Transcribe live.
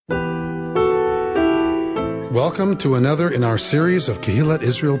Welcome to another in our series of Kehillat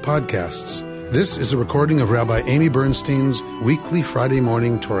Israel podcasts. This is a recording of Rabbi Amy Bernstein's weekly Friday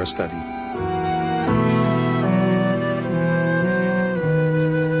morning Torah study.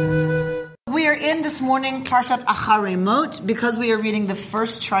 We are in this morning Parshat Acharei Mot because we are reading the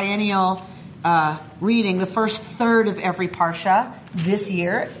first triennial reading, the first third of every Parsha this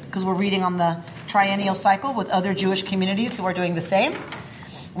year, because we're reading on the triennial cycle with other Jewish communities who are doing the same.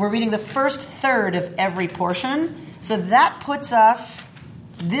 We're reading the first third of every portion. So that puts us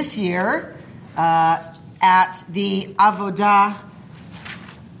this year at the Avodah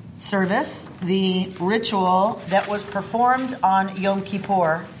service, the ritual that was performed on Yom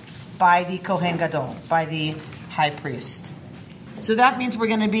Kippur by the Kohen Gadol, by the high priest. So that means we're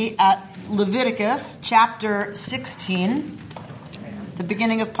going to be at Leviticus chapter 16, the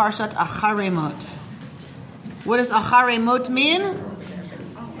beginning of Parshat Acharei Mot. What does Acharei Mot mean?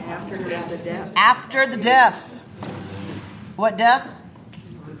 After the death. After the death. What death?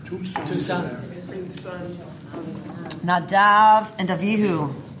 Two sons. Nadav and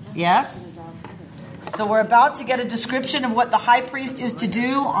Avihu. Yes? So we're about to get a description of what the high priest is to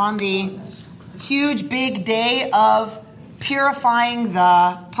do on the huge big day of purifying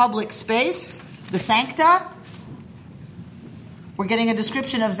the public space, the sancta. We're getting a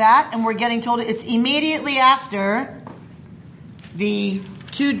description of that, and we're getting told it's immediately after the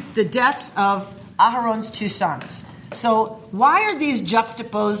deaths of Aharon's two sons. So why are these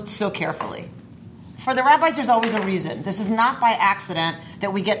juxtaposed so carefully? For the rabbis, there's always a reason. This is not by accident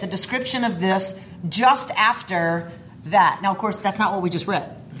that we get the description of this just after that. Now, of course, that's not what we just read,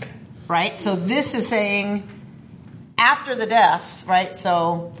 right? So this is saying after the deaths, right?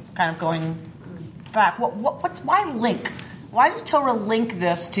 So kind of going back. Why link? Why does Torah link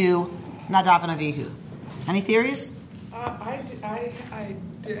this to Nadav and Avihu? Any theories? I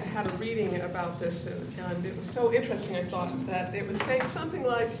had a reading about this, and it was so interesting, I thought, that it was saying something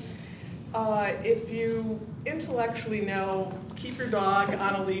like, if you intellectually know, keep your dog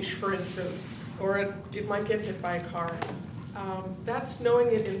on a leash, for instance, or it might get hit by a car. That's knowing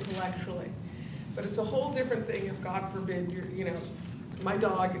it intellectually. But it's a whole different thing if, God forbid, my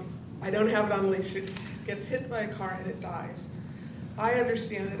dog, I don't have it on a leash, it gets hit by a car and it dies. I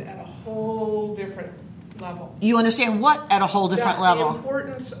understand it at a whole different level. You understand what at a whole different level? The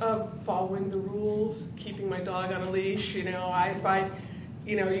importance of following the rules, keeping my dog on a leash. You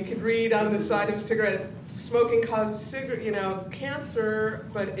could read on the side of a cigarette, smoking causes cancer.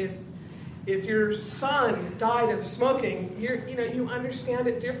 But if your son died of smoking, you understand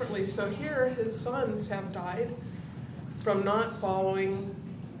it differently. So here, his sons have died from not following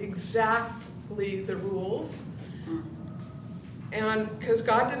exactly the rules. And because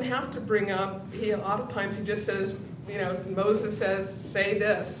God didn't have to bring up, a lot of times he just says, Moses says, say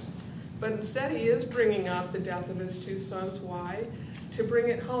this. But instead he is bringing up the death of his two sons. Why? To bring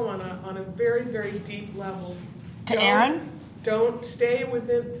it home on a very, very deep level. To Aaron? Don't stay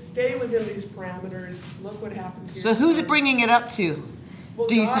within these parameters. Look what happened to you. So who's it bringing it up to? Well,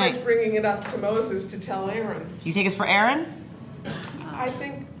 do you God think? Is bringing it up to Moses to tell Aaron. You think it's for Aaron? I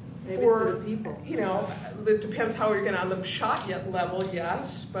think maybe for the people. It depends how you're going to, on the Pshat level,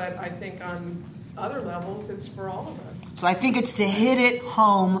 yes, but I think on other levels, it's for all of us. So I think it's to hit it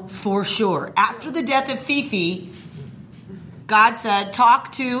home for sure. After the death of Fifi, God said,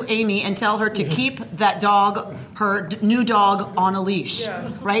 talk to Amy and tell her to keep that dog, her new dog, on a leash.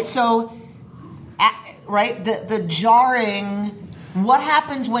 Yes. Right? So, right, the jarring, what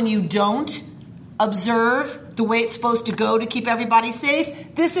happens when you don't observe the way it's supposed to go to keep everybody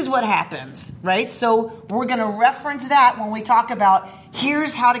safe? This is what happens, right? So we're going to reference that when we talk about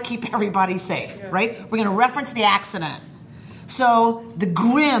here's how to keep everybody safe, right? We're going to reference the accident. So the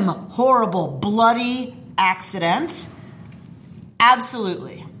grim, horrible, bloody accident,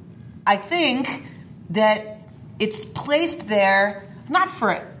 absolutely. I think that it's placed there not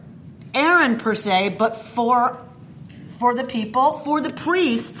for Aaron per se, but for the people, for the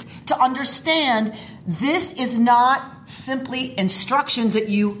priests to understand this is not simply instructions that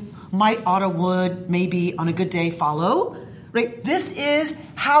you would maybe on a good day follow, right? This is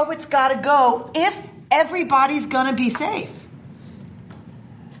how it's got to go if everybody's going to be safe.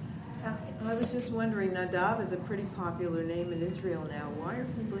 I was just wondering, Nadav is a pretty popular name in Israel now. Why are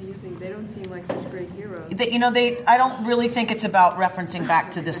people they don't seem like such great heroes? I don't really think it's about referencing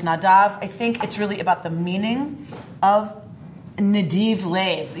back to this Nadav. I think it's really about the meaning of Nadiv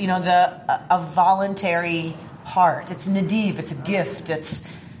Lev, a voluntary heart. It's Nadiv, it's a gift. It's,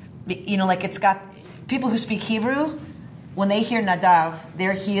 it's got, people who speak Hebrew, when they hear Nadav,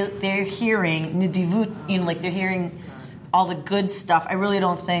 they're hearing Nadivut, they're hearing all the good stuff. I really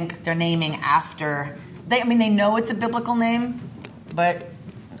don't think they're naming after They know it's a biblical name, but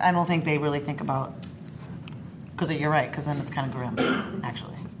I don't think they really think about, because you're right, because then it's kind of grim,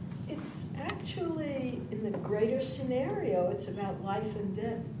 actually. It's actually, in the greater scenario, it's about life and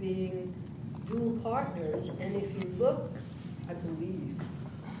death being dual partners. And if you look, I believe,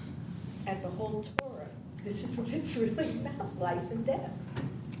 at the whole Torah, this is what it's really about, life and death.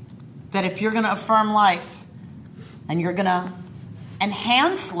 That if you're going to affirm life, and you're going to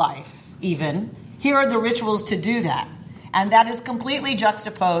enhance life, even, here are the rituals to do that. And that is completely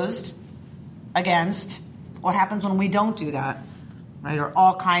juxtaposed against what happens when we don't do that, right? Or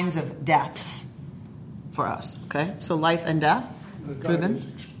all kinds of deaths for us, okay? So life and death. God is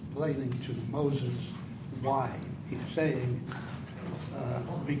explaining to Moses why. He's saying,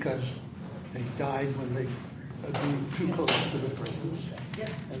 because they died when they drew too close to the presence.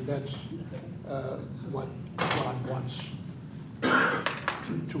 And that's what God wants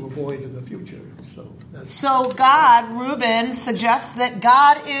to avoid in the future. So God, Reuben, suggests that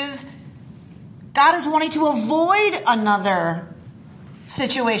God is wanting to avoid another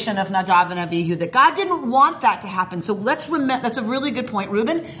situation of Nadav and Abihu, that God didn't want that to happen. So let's remember, that's a really good point,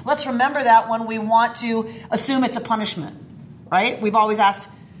 Reuben. Let's remember that when we want to assume it's a punishment, right? We've always asked,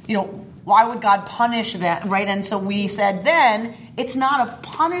 why would God punish that, right? And so we said then it's not a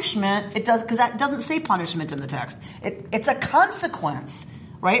punishment. It does, because that doesn't say punishment in the text. It's a consequence,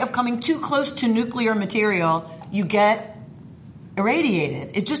 right, of coming too close to nuclear material. You get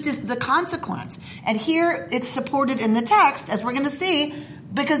irradiated. It just is the consequence. And here it's supported in the text, as we're going to see,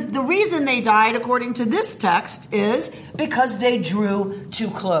 because the reason they died, according to this text, is because they drew too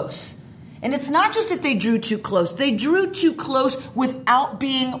close. And it's not just that they drew too close. They drew too close without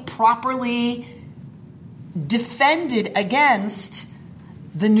being properly defended against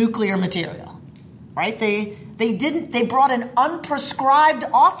the nuclear material, right? They brought an unprescribed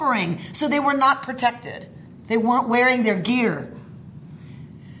offering, so they were not protected. They weren't wearing their gear.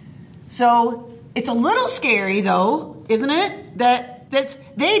 So it's a little scary, though, isn't it? That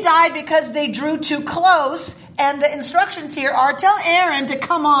they died because they drew too close, and the instructions here are, tell Aaron to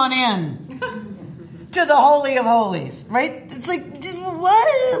come on in to the Holy of Holies, right? It's like,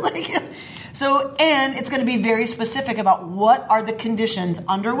 what? And it's going to be very specific about what are the conditions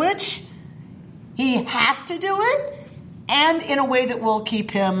under which he has to do it, and in a way that will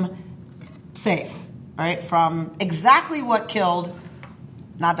keep him safe, right, from exactly what killed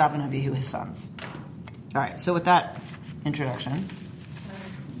Nadav and Abihu, his sons. All right, so with that introduction,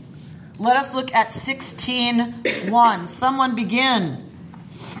 let us look at 16:1. Someone begin.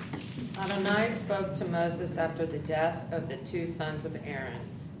 Adonai spoke to Moses after the death of the two sons of Aaron,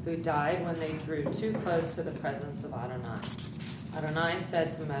 who died when they drew too close to the presence of Adonai. Adonai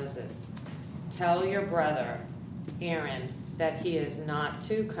said to Moses, tell your brother, Aaron, that he is not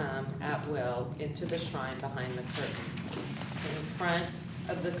to come at will into the shrine behind the curtain, in front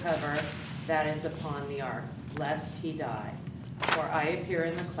of the cover that is upon the ark, lest he die. For I appear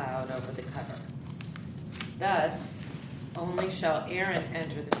in the cloud over the cover. Thus only shall Aaron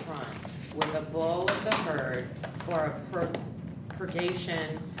enter the shrine with a bull of the herd for a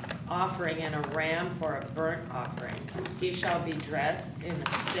purgation offering and a ram for a burnt offering. He shall be dressed in a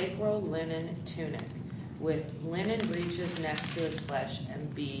sacral linen tunic with linen breeches next to his flesh,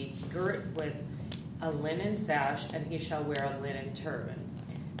 and be girt with a linen sash, and he shall wear a linen turban.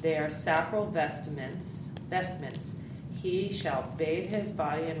 They are sacral vestments. He shall bathe his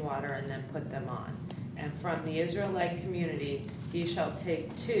body in water and then put them on. And from the Israelite community he shall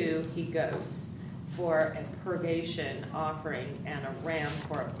take 2 he-goats for a purgation offering and a ram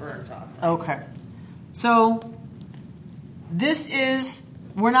for a burnt offering. Okay. So this is,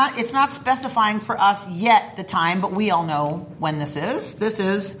 it's not specifying for us yet the time, but we all know when this is. This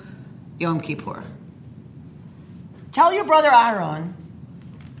is Yom Kippur. Tell your brother Aaron,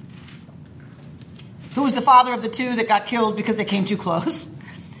 who was the father of the 2 that got killed because they came too close,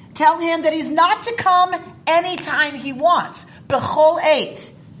 tell him that he's not to come anytime he wants, b'chol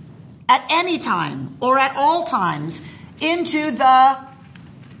 8, at any time or at all times, into the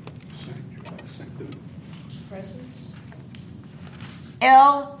Presence?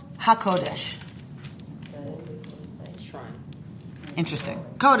 El HaKodesh. Shrine. Interesting.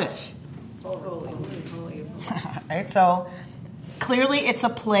 Kodesh. Holy. Right, so clearly it's a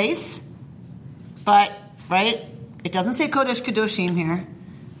place, but, right, it doesn't say Kodesh Kadoshim here,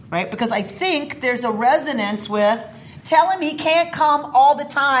 right? Because I think there's a resonance with, tell him he can't come all the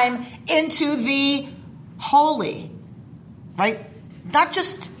time into the holy, right? Not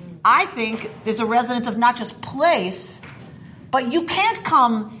just, I think there's a resonance of not just place, but you can't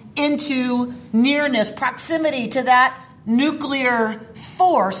come into nearness, proximity to that nuclear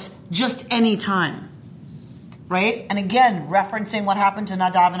force just any time. right? And again, referencing what happened to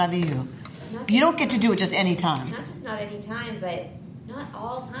Nadav and Avihu. You don't get to do it just any time. Not just not any time, but not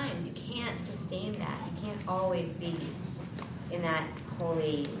all times. You can't sustain that. You can't always be in that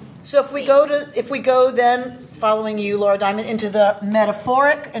holy. So if we go then, following you, Laura Diamond, into the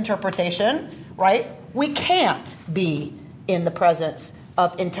metaphoric interpretation, right? We can't be in the presence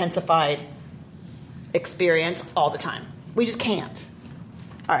of intensified experience all the time. We just can't.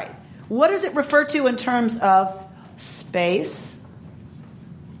 All right. What does it refer to in terms of space?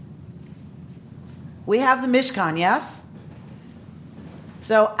 We have the Mishkan, yes?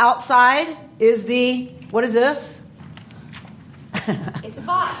 So outside is what is this? It's a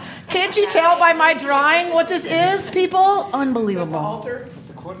box. Can't you tell by my drawing what this is, people? Unbelievable. The altar?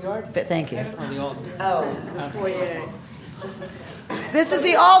 The courtyard? Thank you. Or the altar? Oh, The foyer. This is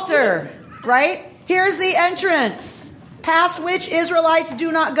the altar, right? Here's the entrance, past which Israelites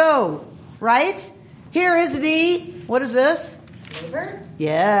do not go, right? Here is what is this? laver?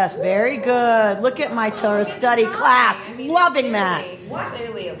 Yes, very good. Look at my Torah study class. Loving that.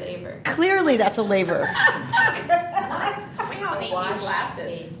 Clearly a laver. Clearly that's a laver. We all need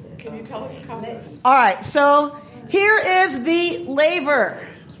glasses. Can you tell us color? All right, so here is the laver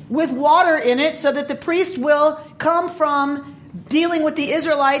with water in it so that the priest will come from dealing with the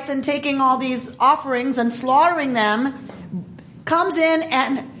Israelites and taking all these offerings and slaughtering them, comes in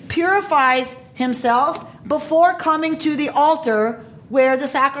and purifies himself before coming to the altar where the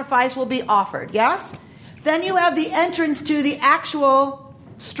sacrifice will be offered. Yes? Then you have the entrance to the actual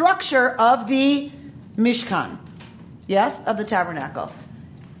structure of the Mishkan. Yes? Of the tabernacle.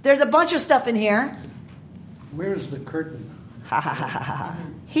 There's a bunch of stuff in here. Where's the curtain?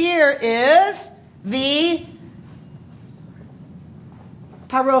 Here is the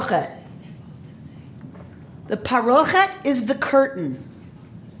parochet. The parochet is the curtain.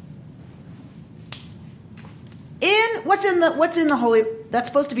 What's in the holy? That's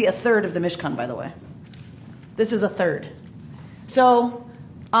supposed to be a third of the Mishkan, by the way. This is a third. So,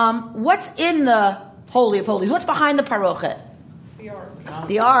 what's in the Holy of Holies? What's behind the parochet? The ark.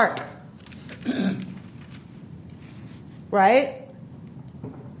 The ark. Right?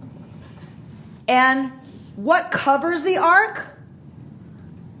 And what covers the ark?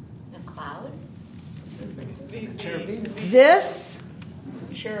 A cloud? This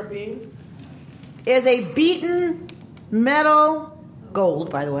Cherubim. is a beaten metal, gold,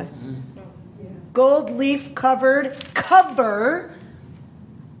 by the way. Gold leaf covered cover.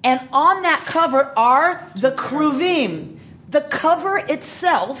 And on that cover are the kruvim. The cover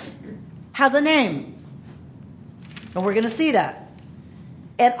itself has a name. And we're going to see that.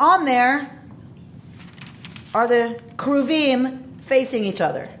 And on there are the kruvim facing each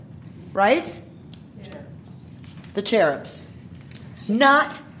other. Right? The cherubs.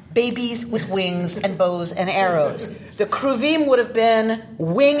 Not babies with wings and bows and arrows. The kruvim would have been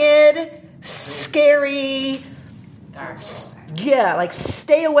winged, scary, like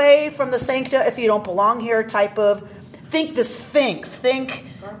stay away from the sancta if you don't belong here type of. Think the Sphinx. Think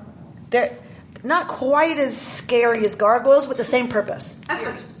they're not quite as scary as gargoyles, but the same purpose.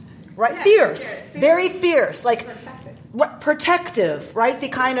 Fierce. Right? Yeah, Fierce. Very fierce. Like protective, right? The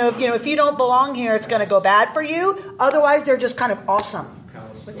kind of, if you don't belong here, it's going to go bad for you. Otherwise, they're just kind of awesome.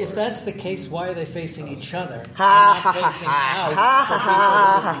 But if that's the case, why are they facing each other? Ha and ha not ha facing ha out ha for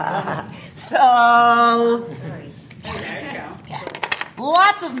ha people who ha. So, There you go.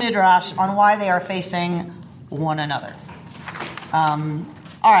 lots of midrash on why they are facing one another. All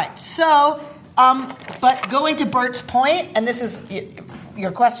right, so, but going to Bert's point, and this is,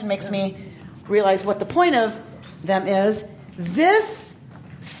 your question makes me realize what the point of them is. This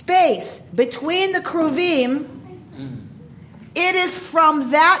space between the kruvim, it is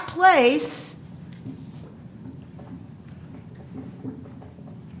from that place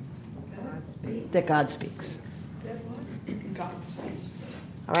that God speaks. God speaks.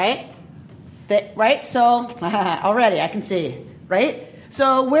 All right? Right? So, already I can see. Right?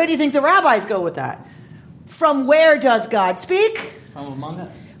 So, where do you think the rabbis go with that? From where does God speak? from among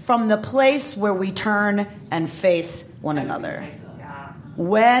us. From the place where we turn and face one another.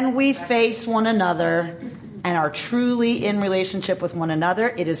 When we face one another and are truly in relationship with one another,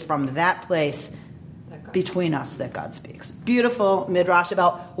 it is from that place between us that God speaks. Beautiful midrash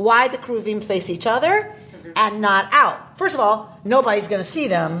about why the kruvim face each other and not out. First of all, nobody's going to see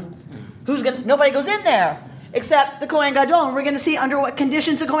them. Nobody goes in there except the Kohen Gadol, and we're going to see under what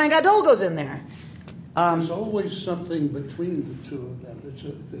conditions the Kohen Gadol goes in there. There's always something between the two of them. It's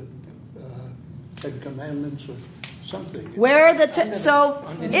the Ten Commandments or something. So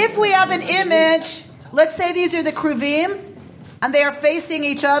if we have an image, let's say these are the kruvim, and they are facing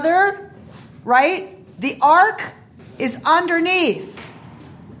each other, right? The ark is underneath.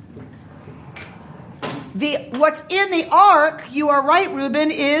 What's in the ark, you are right,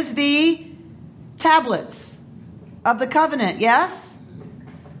 Reuben, is the tablets of the covenant, yes?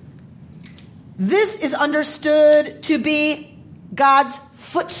 This is understood to be God's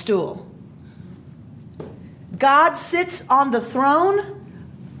footstool. God sits on the throne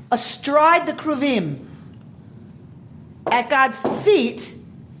astride the Kruvim. At God's feet,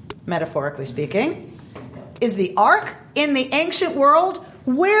 metaphorically speaking, is the ark. In the ancient world,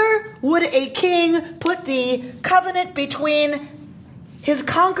 where would a king put the covenant between his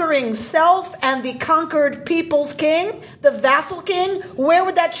conquering self and the conquered people's king, the vassal king? Where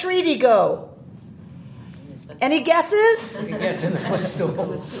would that treaty go? Any guesses? I guess in the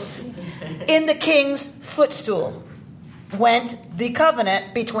footstool. In the king's footstool went the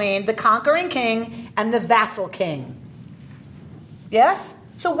covenant between the conquering king and the vassal king. Yes?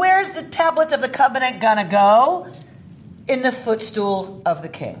 So where's the tablets of the covenant gonna go? In the footstool of the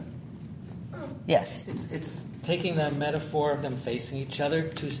king. Yes? It's taking the metaphor of them facing each other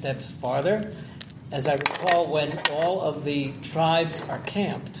 2 steps farther. As I recall, when all of the tribes are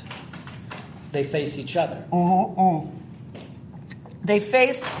camped, they face each other. They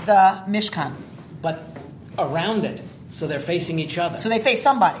face the Mishkan. But around it, so they're facing each other. So they face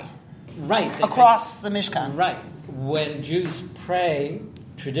somebody. Right. Across the Mishkan. Right. When Jews pray,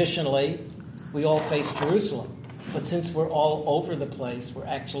 traditionally, we all face Jerusalem. But since we're all over the place, we're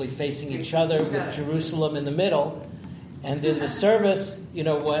actually facing each other with Jerusalem in the middle. And in the service,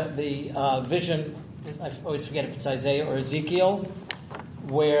 what the vision, I always forget if it's Isaiah or Ezekiel,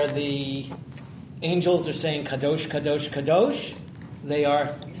 where the angels are saying, Kadosh, Kadosh, Kadosh, they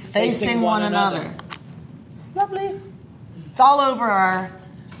are facing one another. Lovely. It's all over our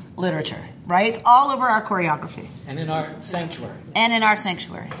literature, right? It's all over our choreography. And in our sanctuary.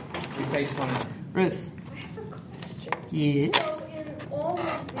 We face one another. Ruth. I have a question. Yes. So in all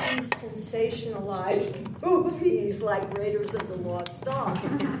of these sensationalized movies like Raiders of the Lost Ark,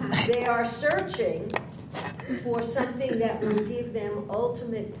 they are searching for something that will give them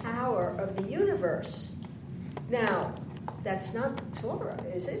ultimate power of the universe. Now, that's not the Torah,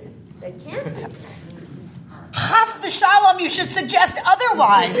 is it? That can't be. Chas v'shalom, you should suggest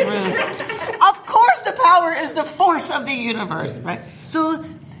otherwise, Ruth. Of course the power is the force of the universe, right? So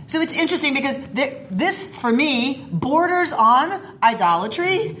it's interesting because this, for me, borders on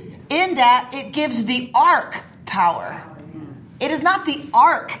idolatry in that it gives the ark power. It is not the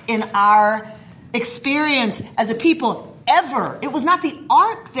ark in our experience as a people ever. It was not the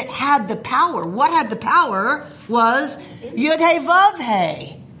ark that had the power. What had the power was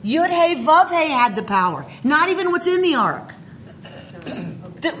Yud-Heh-Vav-Heh. Yud-Heh-Vav-Heh had the power. Not even what's in the ark.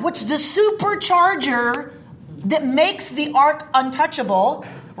 What's the supercharger that makes the ark untouchable,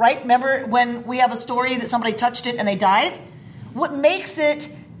 right? Remember when we have a story that somebody touched it and they died? What makes it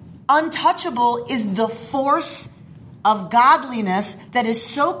untouchable is the force of godliness that is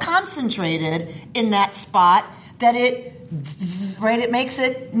so concentrated in that spot that it makes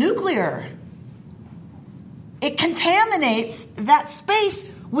it nuclear. It contaminates that space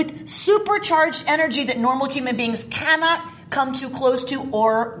with supercharged energy that normal human beings cannot come too close to,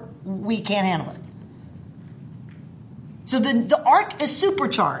 or we can't handle it. So the ark is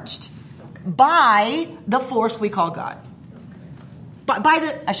supercharged by the force we call God.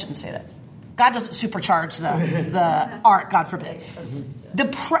 I shouldn't say that. God doesn't supercharge the ark, God forbid.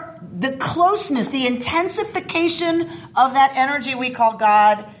 The closeness, the intensification of that energy we call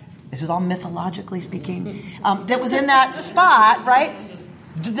God, this is all mythologically speaking, that was in that spot, right?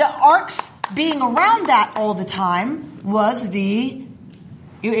 The ark's being around that all the time was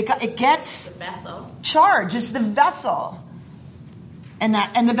it gets The vessel. charged. It's the vessel. And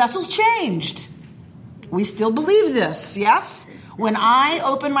the vessel's changed. We still believe this, yes? When I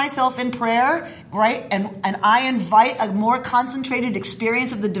open myself in prayer, right, and I invite a more concentrated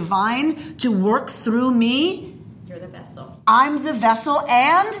experience of the divine to work through me, You're the vessel. I'm the vessel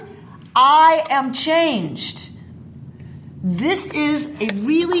and I am changed. This is a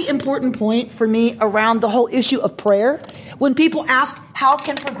really important point for me around the whole issue of prayer. When people ask, how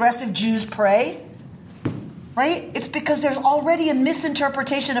can progressive Jews pray? Right? It's because there's already a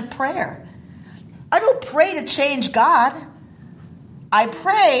misinterpretation of prayer. I don't pray to change God. I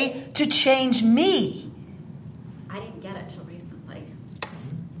pray to change me. I didn't get it till recently.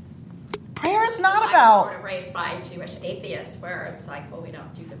 Prayer is not I was about... sort of raised by Jewish atheists where it's like, well, we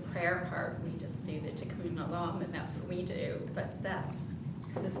don't do the prayer part. We just do the Tikkun Olam, and that's what we do. But this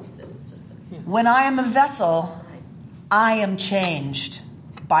is just... When I am a vessel, I am changed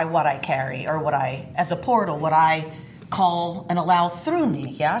by what I carry, or as a portal, what I call and allow through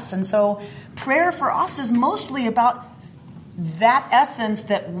me, yes? And so prayer for us is mostly about that essence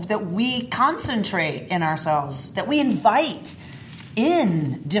that we concentrate in ourselves, that we invite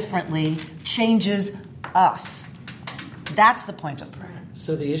in differently, changes us. That's the point of prayer.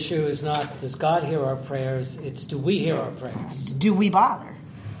 So the issue is not, does God hear our prayers? It's, do we hear our prayers? Do we bother?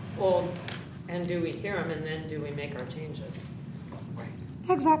 Well, and do we hear them, and then do we make our changes?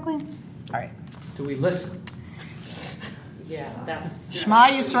 Exactly. All right. Do we listen? Yeah, that's... Shema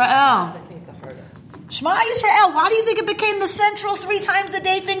Yisrael. That's, I think, the hardest. Shema Yisrael. Why do you think it became the central 3 times a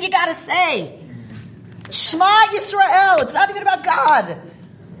day thing you got to say? Shema Yisrael. It's not even about God.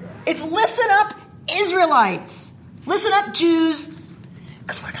 It's listen up, Israelites. Listen up, Jews.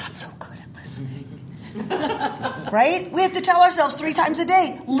 Because we're not so good at listening. Right? We have to tell ourselves 3 times a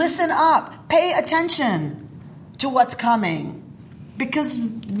day, listen up. Pay attention to what's coming. Because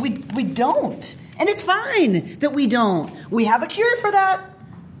we don't. And it's fine that we don't. We have a cure for that.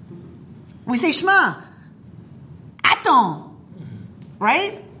 We say Shema. Attends.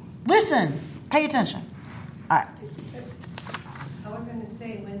 Right? Listen. Pay attention. All right. I was going to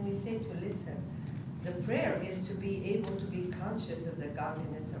say, when we say to listen, the prayer is to be able to be conscious of the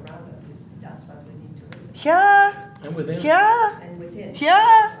godliness around us. That's what we need to listen. Yeah. And within. Yeah. And within.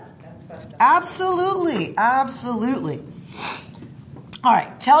 Yeah. That's what Absolutely. Absolutely. All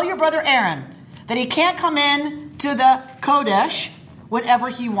right. Tell your brother Aaron that he can't come in to the Kodesh whenever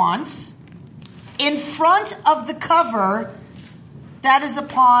he wants. In front of the cover that is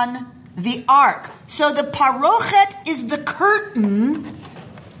upon the ark. So the parochet is the curtain.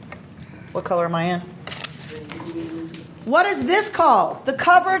 What color am I in? What is this called? The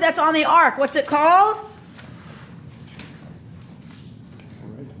cover that's on the ark. What's it called?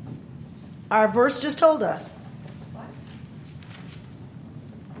 Our verse just told us.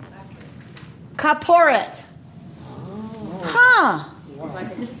 Kaporet. Huh.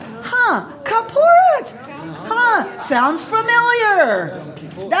 Kaporet. Huh. Sounds familiar.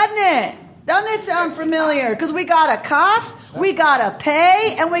 Doesn't it? Doesn't it sound familiar? Because we got a kaf, we got a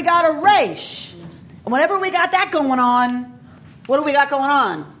pay, and we got a resh. And whenever we got that going on, what do we got going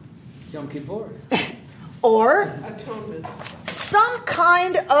on? Yom Kippur. Or Atonement. some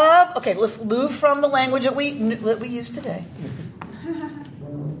kind of... Okay, let's move from the language that we use today.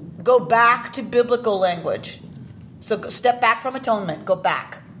 Go back to biblical language. So step back from atonement. Go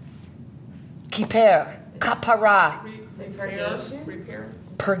back. Kippur. Kapara. Repair.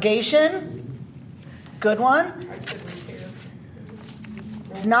 Purgation. Good one. I said repair.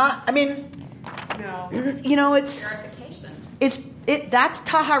 It's not... I mean... No. You know, it's... Purification. That's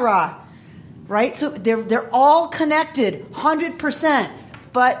tahara. Right? So they're all connected. 100%.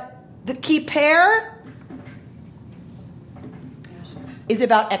 But the kippur is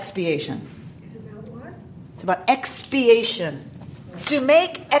about expiation. It's about what? It's about expiation. To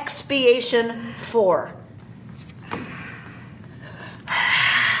make expiation for.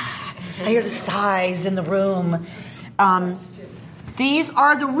 I hear the sighs in the room. These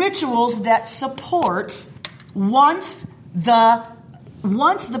are the rituals that support once the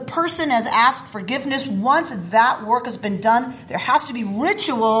person has asked forgiveness, once that work has been done, there has to be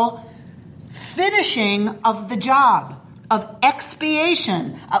ritual finishing of the job, of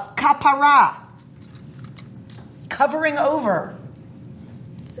expiation, of kapara, covering over.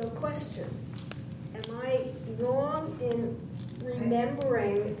 So, question. Am I wrong in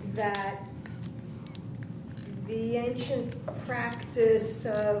remembering that the ancient practice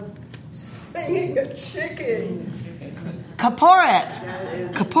of slaying a chicken... Kaporet.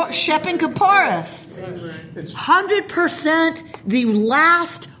 Shepin Kaporis. 100% the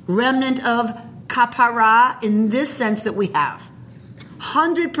last remnant of kapara in this sense that we have.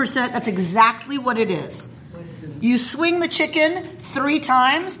 100%, that's exactly what it is. You swing the chicken 3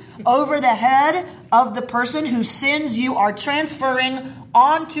 times over the head of the person whose sins you are transferring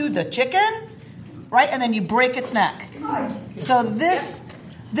onto the chicken, right? And then you break its neck. So this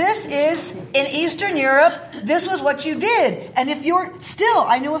is, in Eastern Europe, this was what you did. And if you're still,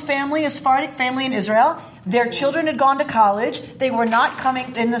 I knew a family, a Sephardic family in Israel, their children had gone to college, they were not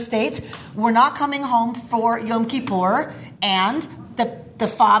coming, in the States, were not coming home for Yom Kippur, and the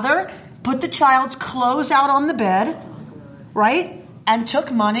father put the child's clothes out on the bed, right, and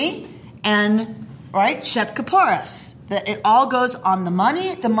took money, and, right, Shep Kippuris, that it all goes on the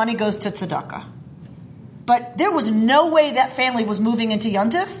money goes to tzedakah. But there was no way that family was moving into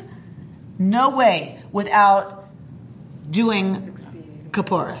Yontif. No way without doing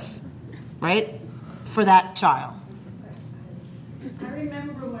Kippuris, right? For that child. I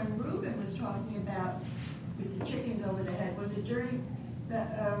remember when Reuben was talking about with the chickens over the head. Was it during the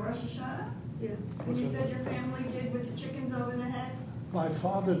Rosh Hashanah? Yeah. And you said your family did with the chickens over the head? My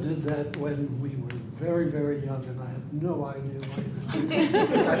father did that when we were very, very young, and I had no idea what he was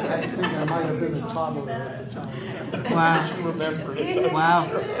doing. I think I might have been a toddler at the time. Wow. Wow.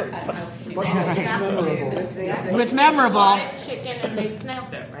 But it's memorable. But it's memorable. Live chicken and they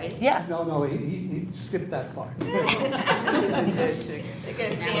snap it, right? Yeah. No, he skipped that part. Chicken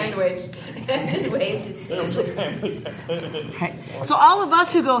sandwich. Just wave the sandwich. Right. So all of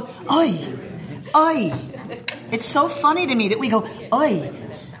us who go, oi, oi. It's so funny to me that we go, oi.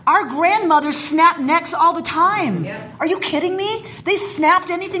 Our grandmothers snap necks all the time. Are you kidding me? They snapped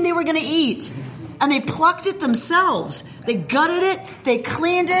anything they were going to eat. And they plucked it themselves. They gutted it. They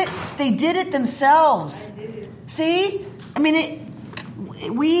cleaned it. They did it themselves. See? I mean,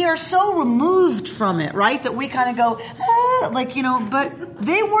 we are so removed from it, right? That we kind of go, but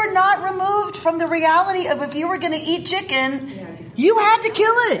they were not removed from the reality of if you were going to eat chicken, you had to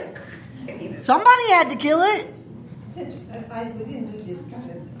kill it. Somebody had to kill it. We didn't do this kind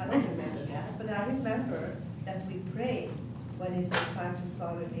of, I don't remember that, but I remember that we prayed when it was time to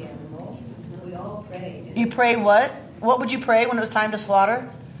slaughter the animal. We all prayed. You prayed what? What would you pray when it was time to slaughter?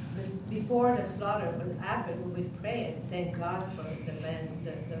 Before the slaughter would happen, we would pray and thank God for the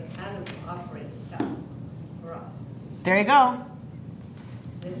animal offering stuff for us. There you go.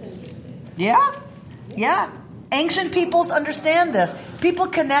 That's interesting. Yeah. Yeah. Ancient peoples understand this. People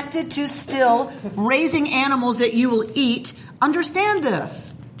connected to still raising animals that you will eat understand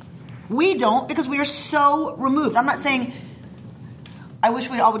this. We don't because we are so removed. I'm not saying I wish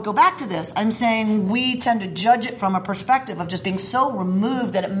we all would go back to this. I'm saying we tend to judge it from a perspective of just being so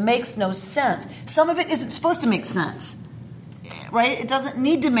removed that it makes no sense. Some of it isn't supposed to make sense, right? It doesn't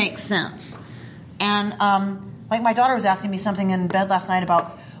need to make sense. And like my daughter was asking me something in bed last night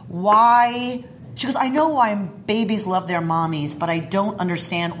about why. She goes, I know why babies love their mommies, but I don't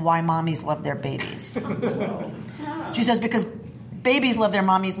understand why mommies love their babies. She says, because babies love their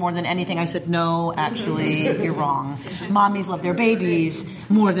mommies more than anything. I said, no, actually, you're wrong. Mommies love their babies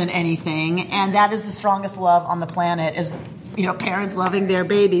more than anything. And that is the strongest love on the planet is, parents loving their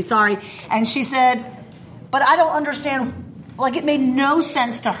babies. Sorry. And she said, but I don't understand. Like it made no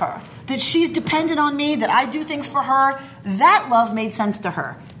sense to her that she's dependent on me, that I do things for her. That love made sense to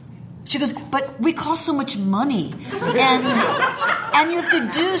her. She goes, but we cost so much money, and you have to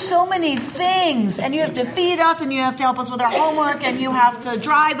do so many things, and you have to feed us, and you have to help us with our homework, and you have to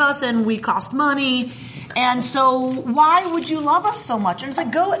drive us, and we cost money, and so why would you love us so much? And it's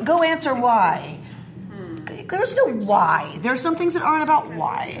like, go answer why. There's no why. There are some things that aren't about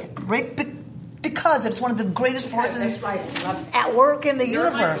why, right? Because it's one of the greatest forces at work in the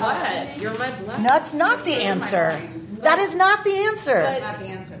universe. You're my blood. No, that's not the answer. That is not the answer. That's not the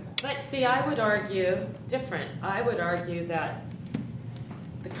answer. But see, I would argue different. I would argue that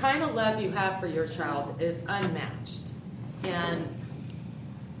the kind of love you have for your child is unmatched. And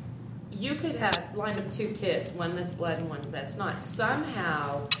you could have lined up two kids, one that's blood and one that's not.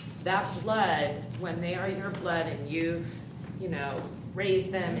 Somehow, that blood, when they are your blood and you've,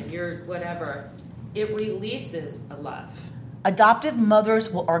 raised them and you're whatever, it releases a love. Adoptive mothers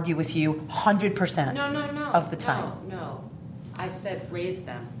will argue with you 100% No. of the time. No. I said raise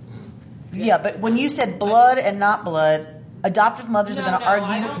them. Yeah, but when you said blood and not blood, adoptive mothers are going to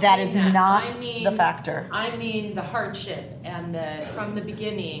argue that is not the factor. I mean the hardship and from the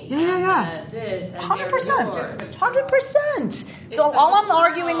beginning. Yeah. This and 100%. So all I'm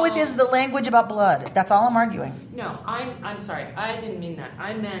arguing with is the language about blood. That's all I'm arguing. No, I'm sorry. I didn't mean that.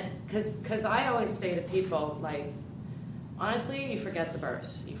 I meant because I always say to people honestly, you forget the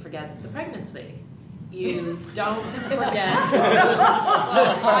birth, you forget the pregnancy. You don't forget.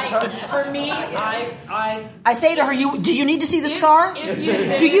 For me, I say to her, do you need to see the scar?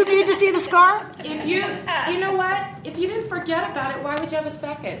 Do you need to see the scar? If you know what? If you didn't forget about it, why would you have a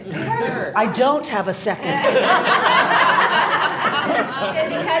second? I don't have a second.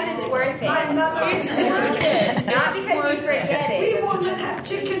 Because it's worth it. It's worth it. Not because you forget it. We women have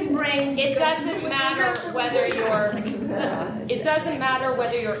chicken brains. It doesn't matter whether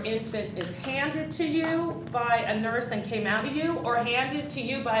your infant is handed to you by a nurse and came out of you, or handed to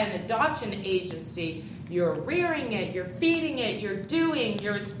you by an adoption agency. You're rearing it, you're feeding it, you're doing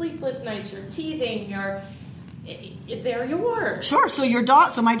your sleepless nights, you're teething, they're yours. Sure. So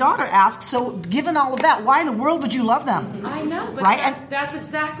my daughter asks, so given all of that, why in the world would you love them? I know, but right? That's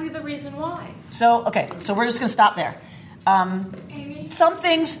exactly the reason why. So we're just going to stop there. Some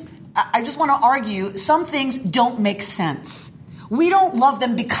things, I just want to argue, some things don't make sense. We don't love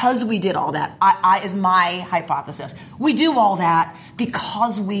them because we did all that, is my hypothesis. We do all that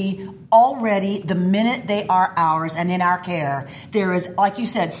because we already, the minute they are ours and in our care, there is, like you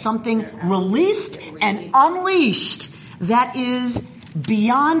said, something released and unleashed that is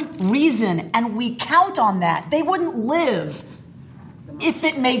beyond reason, and we count on that. They wouldn't live if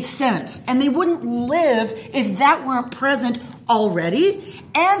it made sense, and they wouldn't live if that weren't present already.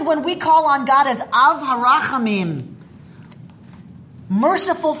 And when we call on God as Av HaRachamim,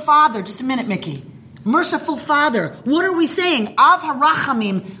 merciful Father, just a minute, Mickey. Merciful Father. What are we saying? Av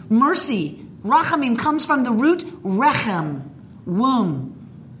HaRachamim, mercy. Rachamim comes from the root rechem, womb.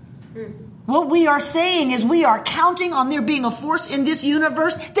 What we are saying is we are counting on there being a force in this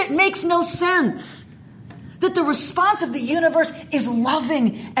universe that makes no sense. That the response of the universe is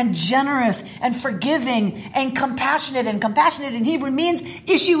loving and generous and forgiving and compassionate. And compassionate in Hebrew means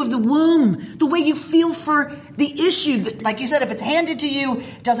issue of the womb. The way you feel for the issue. Like you said, if it's handed to you,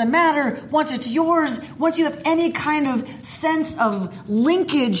 doesn't matter. Once it's yours, once you have any kind of sense of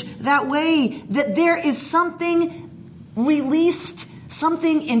linkage that way, that there is something released,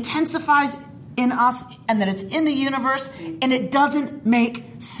 something intensifies in us, and that it's in the universe, and it doesn't make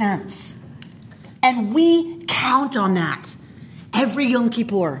sense. And we count on that every Yom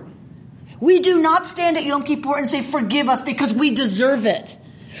Kippur. We do not stand at Yom Kippur and say, forgive us because we deserve it.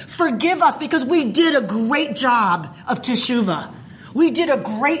 Forgive us because we did a great job of teshuvah. We did a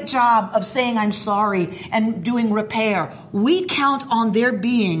great job of saying I'm sorry and doing repair. We count on there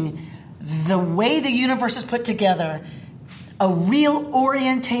being, the way the universe is put together, a real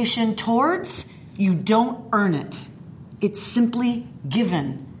orientation towards, you don't earn it. It's simply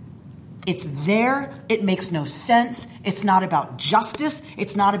given. It's there. It makes no sense. It's not about justice.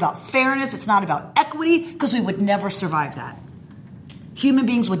 It's not about fairness. It's not about equity, because we would never survive that. Human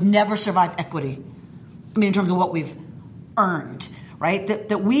beings would never survive equity. I mean, in terms of what we've earned, right?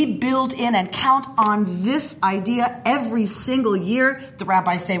 That we build in and count on this idea every single year. The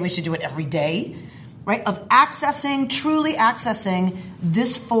rabbis say we should do it every day, right? Of truly accessing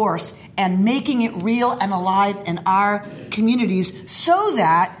this force and making it real and alive in our communities so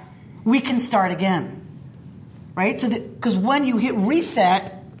that we can start again, right? So that, because when you hit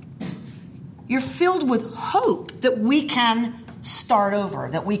reset, you're filled with hope that we can start over,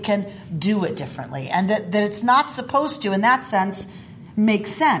 that we can do it differently, and that it's not supposed to, in that sense, make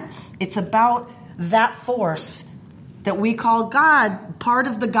sense. It's about that force that we call God. Part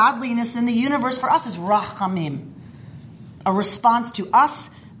of the godliness in the universe for us is rachamim, a response to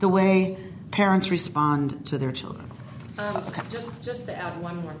us the way parents respond to their children. Okay. Just to add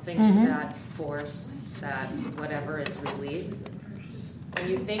one more thing to that force, that whatever is released, when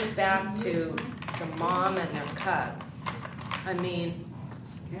you think back to the mom and their cub, I mean,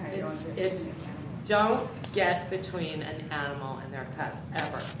 it's don't get between an animal and their cub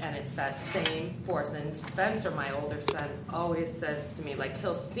ever, and it's that same force. And Spencer, my older son, always says to me, like,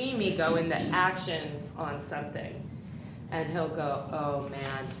 he'll see me go into action on something, and he'll go, oh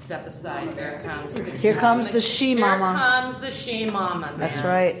man, step aside, here comes the she-mama. Here comes the she-mama, man. That's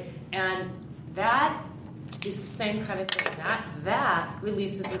right. And that is the same kind of thing. That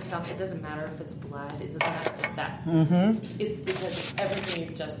releases itself. It doesn't matter if it's blood. It doesn't matter if that. It's because of everything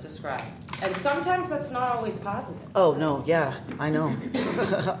you've just described. And sometimes that's not always positive. Oh, no, yeah, I know.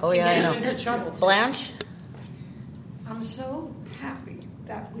 Oh, yeah, I know. Into trouble, too. Blanche? I'm so happy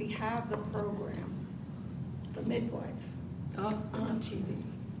that we have the program, The Midwife, on TV.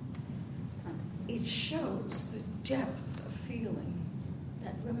 It shows the depth of feeling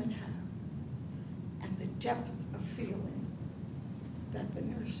that women have and the depth of feeling that the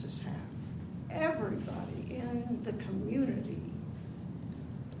nurses have. Everybody in the community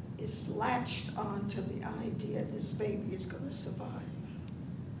is latched onto the idea this baby is going to survive.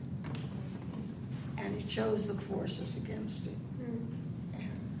 And it shows the forces against it. And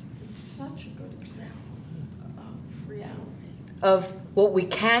it's such a good example of reality. Of what we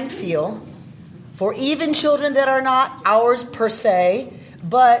can feel for even children that are not ours per se,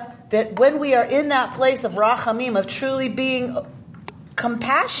 but that when we are in that place of rachamim, of truly being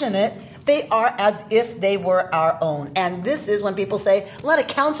compassionate, they are as if they were our own. And this is when people say, let a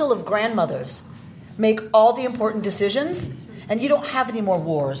council of grandmothers make all the important decisions, and you don't have any more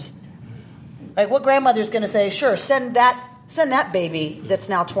wars. Like, what grandmother is going to say, sure, send that baby that's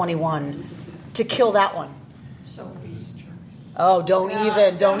now 21 to kill that one? Sophie's choice. Oh, don't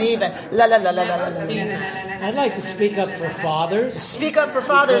even. La la la la la la. I'd like to speak up for fathers. Speak up for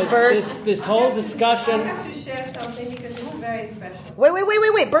fathers, Bert. This whole discussion. I have to share something because it's very special.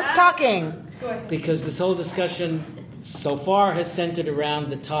 Wait. Bert's talking. Because this whole discussion so far has centered around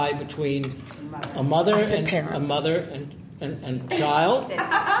the tie between a mother and and child,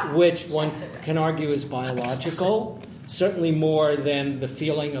 which one can argue is biological, certainly more than the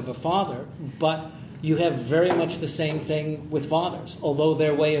feeling of a father, but you have very much the same thing with fathers, although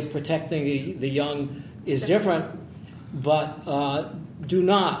their way of protecting the young is different. But do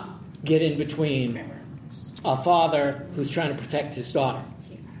not get in between a father who's trying to protect his daughter.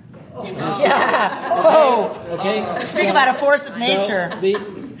 Yeah. Oh. Okay. Speak about a force of nature.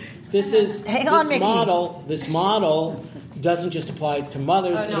 This model doesn't just apply to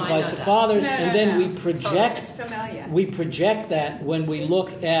mothers; it applies to fathers. We project that when we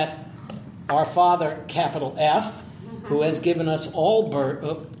look at our Father, capital F, who has given us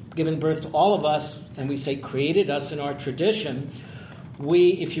all given birth to all of us, and we say created us in our tradition.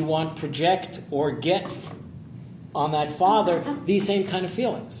 We, if you want, project or get on that Father these same kind of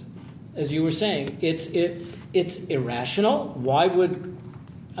feelings. As you were saying, it's irrational. Why would,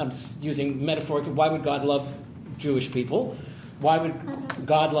 I'm using metaphorically, why would God love Jewish people? Why would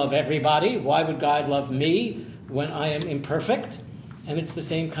God love everybody? Why would God love me when I am imperfect? And it's the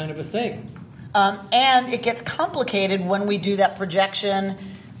same kind of a thing. And it gets complicated when we do that projection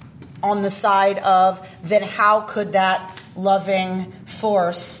on the side of, then how could that loving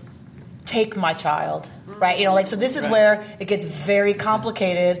force take my child? Right? So this is where it gets very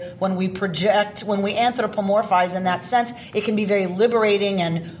complicated when we project, when we anthropomorphize in that sense. It can be very liberating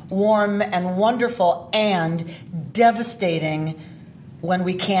and warm and wonderful and devastating when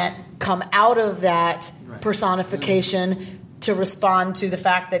we can't come out of that personification to respond to the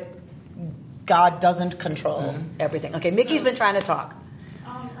fact that God doesn't control everything. Okay, Mickey's been trying to talk.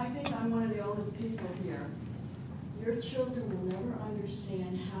 I think I'm one of the oldest people here. Your children will never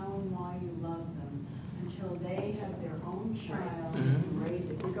understand how and why you love them until they have their own child and raise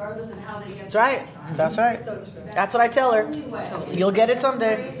it, regardless of how they get. That's right. That's right. So true. That's what I tell her. You'll get it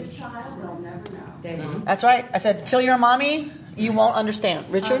someday. Raise a child, they'll never know. That's right. I said, till you're a mommy, you won't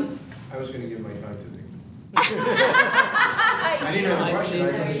understand. Richard? I was going to give my time to think. I didn't have a question.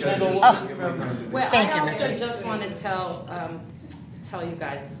 Well, I also just want to tell you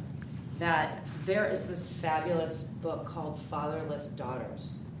guys that there is this fabulous book called Fatherless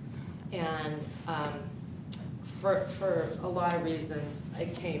Daughters. And for a lot of reasons,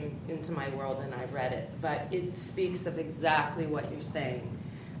 it came into my world and I read it. But it speaks of exactly what you're saying,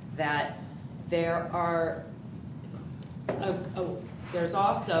 that there are there's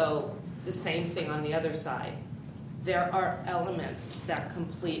also the same thing on the other side. There are elements that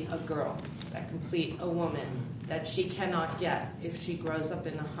complete a girl, that complete a woman, that she cannot get if she grows up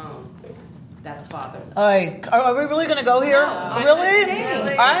in a home that's fatherless. Are we really going to go here? No, really?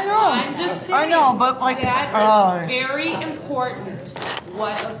 I know. I'm just saying. I know, but Dad, it's very important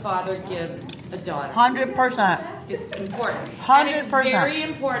what a father gives a daughter. 100%. It's important. 100%. And it's very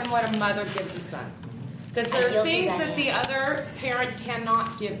important what a mother gives a son. Because there are things that the other parent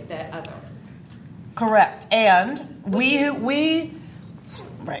cannot give the other. Correct. And we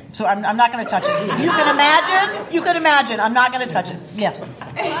right. So I'm not going to touch it. You can imagine. I'm not going to touch it. Yes. I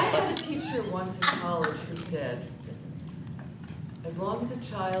had a teacher once in college who said, as long as a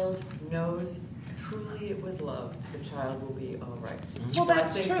child knows truly it was loved, the child will be all right. Well,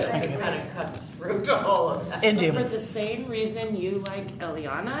 that's true. That kind of cuts through to all of that. Indeed. For the same reason you like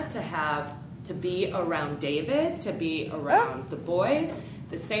Eliana to be around David, to be around the boys,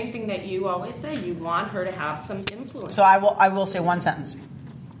 the same thing that you always say, you want her to have some influence. So I will say one sentence.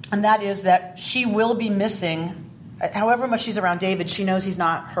 And that is that she will be missing, however much she's around David, she knows he's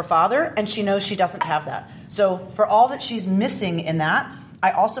not her father, and she knows she doesn't have that. So for all that she's missing in that,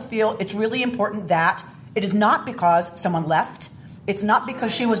 I also feel it's really important that it is not because someone left. It's not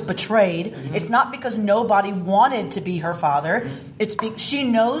because she was betrayed. It's not because nobody wanted to be her father. She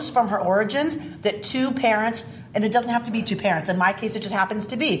knows from her origins that two parents, and it doesn't have to be two parents. In my case, it just happens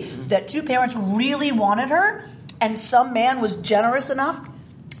to be that two parents really wanted her, and some man was generous enough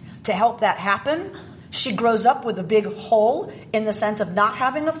to help that happen. She grows up with a big hole in the sense of not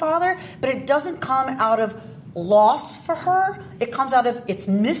having a father, but it doesn't come out of loss for her. It comes out of it's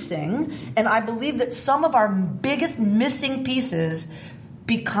missing. And I believe that some of our biggest missing pieces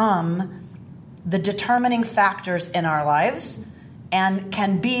become the determining factors in our lives and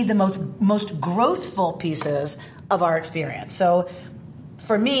can be the most growthful pieces of our experience. So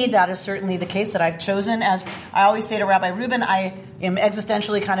for me, that is certainly the case that I've chosen. As I always say to Rabbi Rubin, I am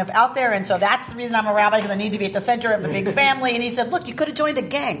existentially kind of out there, and so that's the reason I'm a rabbi, because I need to be at the center of a big family. And he said, look, you could have joined a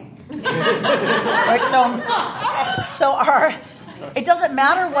gang. Right? It doesn't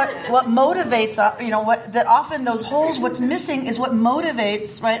matter what motivates, that often those holes, what's missing is what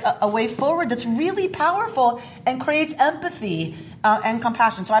motivates, right, a way forward that's really powerful and creates empathy and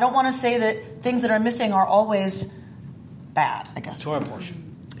compassion. So I don't want to say that things that are missing are always bad, I guess. Torah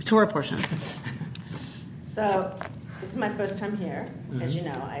portion. Torah portion. So, this is my first time here. As you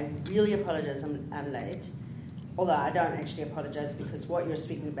know, I really apologize I'm late. Although I don't actually apologize because what you're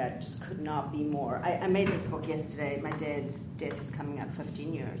speaking about just could not be more. I made this book yesterday. My dad's death is coming up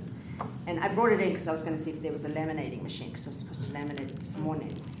 15 years. And I brought it in because I was going to see if there was a laminating machine because I was supposed to laminate it this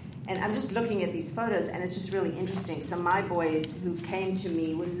morning. And I'm just looking at these photos, and it's just really interesting. So my boys who came to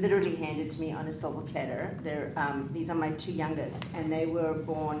me were literally handed to me on a silver platter. These are my two youngest, and they were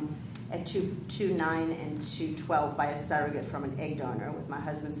born at 2'9" and 2'12" by a surrogate from an egg donor with my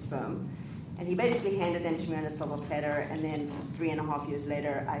husband's sperm. And he basically handed them to me on a silver platter, and then 3.5 years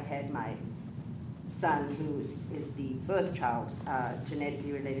later, I had my son, who is the birth child,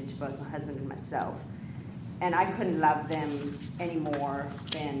 genetically related to both my husband and myself. And I couldn't love them any more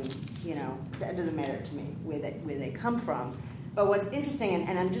than, it doesn't matter to me where they come from. But what's interesting,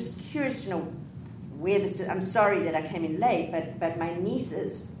 and I'm just curious to know where this, I'm sorry that I came in late, but my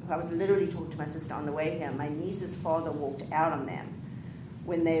nieces, I was literally talking to my sister on the way here, my niece's father walked out on them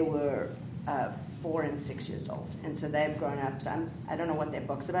when they were 4 and 6 years old. And so they've grown up. So I don't know what their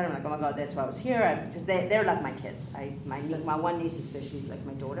book's about. I'm like, oh my God, that's why I was here. Because they're like my kids. My one niece especially is like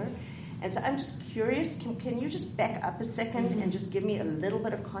my daughter. And so I'm just curious, can you just back up a second and just give me a little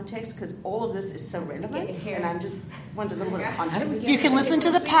bit of context? Because all of this is so relevant, and I just want a little bit of context. You can listen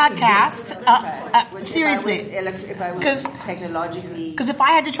to the podcast. Seriously. If I was technologically... Because if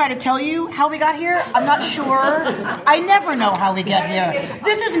I had to try to tell you how we got here, I'm not sure. I never know how we get here.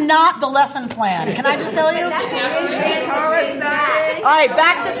 This is not the lesson plan. Can I just tell you? All right,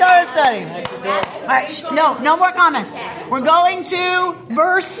 back to Torah study. All right, no more comments. We're going to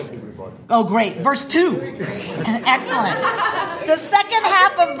verse... Oh, great. Verse 2. Excellent. The second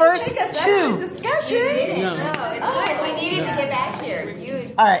half of verse 2. Discussion. No, it's good. We needed to get back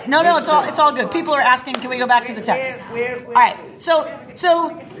here. All right. No, it's all good. People are asking, can we go back to the text? All right. So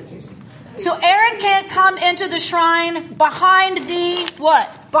Aaron can't come into the shrine behind the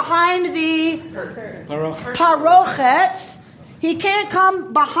what? Behind the parochet. He can't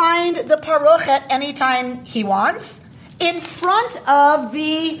come behind the parochet anytime he wants. In front of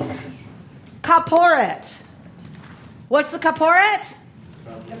the kaporet. What's the kaporet?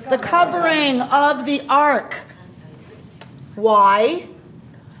 The covering of the ark. Why?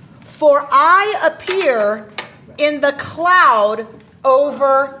 For I appear in the cloud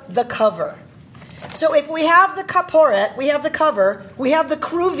over the cover. So if we have the kaporet, we have the cover, we have the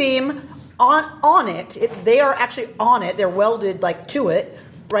kruvim on it. They are actually on it. They're welded like to it,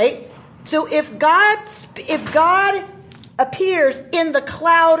 right? So if God appears in the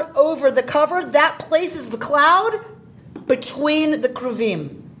cloud over the cover, that places the cloud between the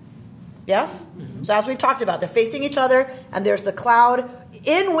kruvim. Yes? Mm-hmm. So as we've talked about, they're facing each other, and there's the cloud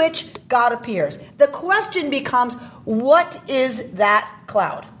in which God appears. The question becomes, what is that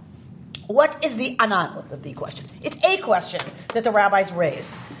cloud? What is the anan? The question. It's a question that the rabbis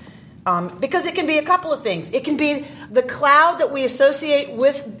raise. Because it can be a couple of things. It can be the cloud that we associate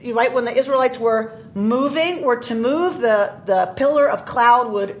with, right, when the Israelites were moving, or to move, the pillar of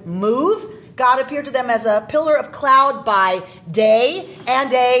cloud would move. God appeared to them as a pillar of cloud by day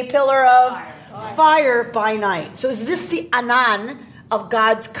and a pillar of fire by night. So is this the anan of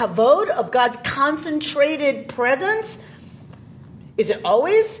God's kavod, of God's concentrated presence? Is it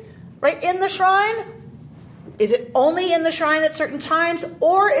always right in the shrine? Is it only in the shrine at certain times?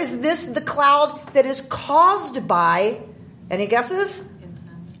 Or is this the cloud that is caused by, any guesses?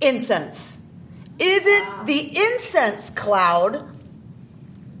 Incense. Is it the incense cloud?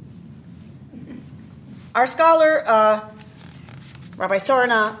 Our scholar, Rabbi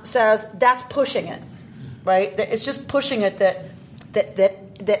Sorna, says that's pushing it, right? It's just pushing it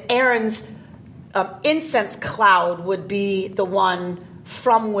that Aaron's incense cloud would be the one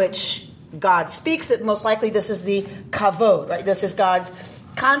from which God speaks. That most likely this is the kavod, right? This is God's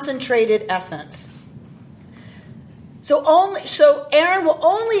concentrated essence. So Aaron will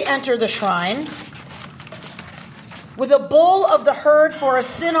only enter the shrine with a bull of the herd for a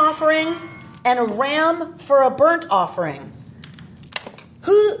sin offering and a ram for a burnt offering.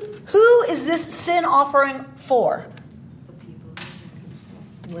 Who is this sin offering for?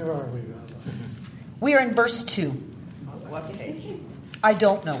 Where are we? We are in verse 2. What page? I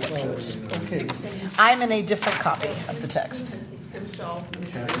don't know what page. Okay. I'm in a different copy of the text.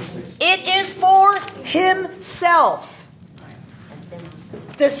 It is for himself.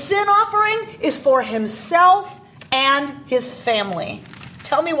 The sin offering is for himself and his family.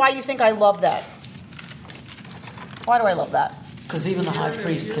 Tell me why you think I love that. Why do I love that? Because even the high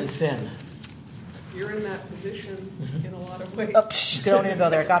priest can sin. you're in that position in a lot of ways. Oh, don't even go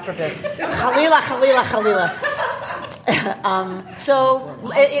there. God forbid. Chalila, Chalila, Chalila. So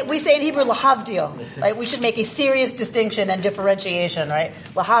we say in Hebrew, lahavdil. Like we should make a serious distinction and differentiation, right?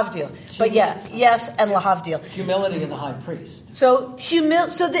 Lahavdil. But yes, and lahavdil. Humility in the high priest. So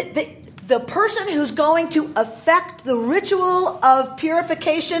the person who's going to affect the ritual of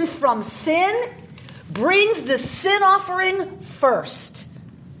purification from sin brings the sin offering first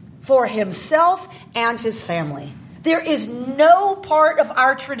for himself and his family. There is no part of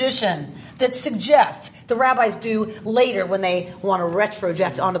our tradition that suggests, the rabbis do later when they want to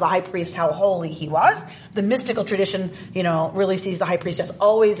retroject onto the high priest how holy he was. The mystical tradition, really sees the high priest as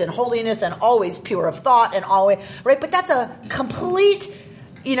always in holiness and always pure of thought and always, right? But that's a complete,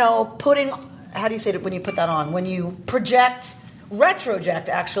 putting, how do you say it when you put that on? When you retroject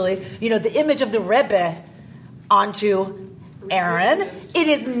actually, the image of the Rebbe onto Aaron. It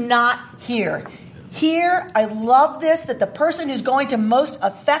is not here. Here, I love this, that the person who's going to most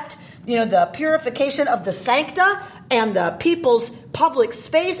affect, the purification of the sancta and the people's public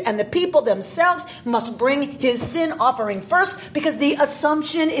space and the people themselves must bring his sin offering first, because the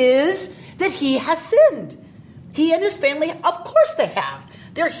assumption is that he has sinned. He and his family, of course they have.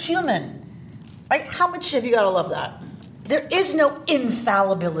 They're human. Right? How much have you got to love that? There is no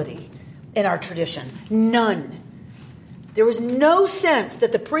infallibility in our tradition. None. There is no sense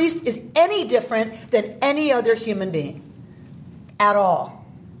that the priest is any different than any other human being at all.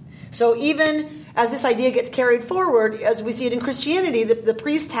 So even as this idea gets carried forward, as we see it in Christianity, the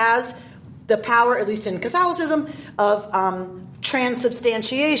priest has the power, at least in Catholicism, of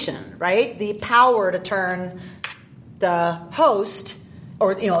transubstantiation, right? The power to turn the host,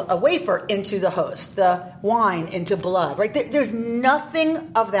 or a wafer, into the host, the wine into blood, right? There's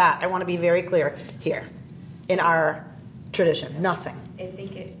nothing of that. I want to be very clear here in our tradition. Nothing. I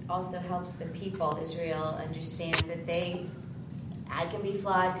think it also helps the people, Israel, understand that I can be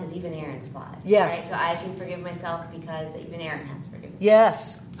flawed because even Aaron's flawed. Yes. Right? So I can forgive myself because even Aaron has forgiven me.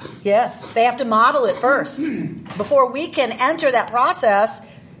 Yes. They have to model it first. Before we can enter that process,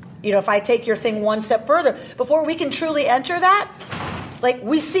 if I take your thing one step further, before we can truly enter that,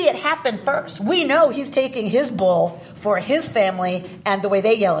 we see it happen first. We know he's taking his bull for his family and the way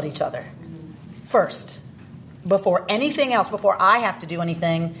they yell at each other. First. Before anything else, before I have to do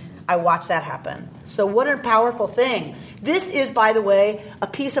anything, I watch that happen. So what a powerful thing. This is, by the way, a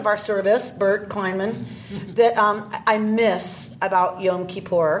piece of our service, Bert Kleinman, that I miss about Yom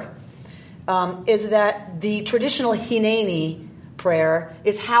Kippur, is that the traditional Hineni prayer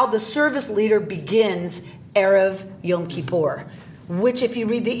is how the service leader begins Erev Yom Kippur, which, if you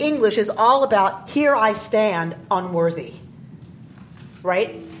read the English, is all about, here I stand unworthy,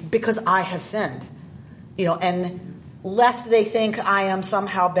 right? Because I have sinned. And lest they think I am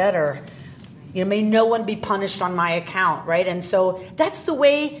somehow better, may no one be punished on my account, right? And so that's the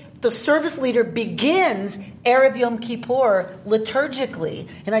way the service leader begins Erev Yom Kippur liturgically.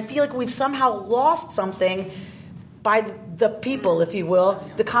 And I feel like we've somehow lost something by the people, if you will,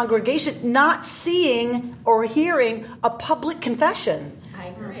 the congregation, not seeing or hearing a public confession. I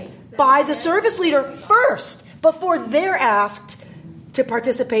agree. By the service leader first, before they're asked to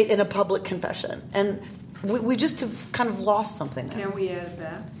participate in a public confession. And we just have kind of lost something. Can we add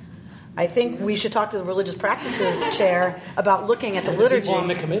that? I think we should talk to the religious practices chair about looking at the liturgy. People on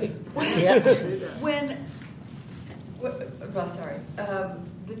the committee.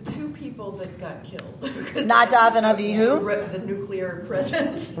 The two people that got killed. Nadav and Avihu. The nuclear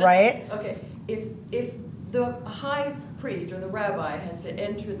presence. Right. Okay. If the high priest or the rabbi has to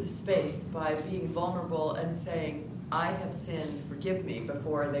enter the space by being vulnerable and saying, I have sinned, forgive me,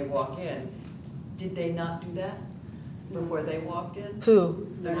 before they walk in, did they not do that before they walked in? Who?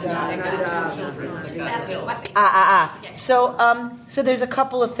 So there's a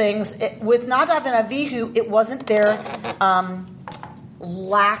couple of things. With Nadav and Avihu, it wasn't their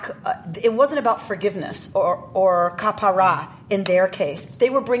it wasn't about forgiveness or kapara in their case.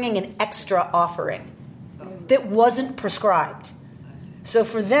 They were bringing an extra offering that wasn't prescribed. So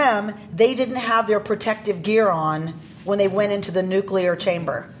for them, they didn't have their protective gear on when they went into the nuclear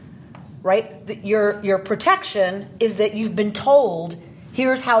chamber. Right? Your protection is that you've been told,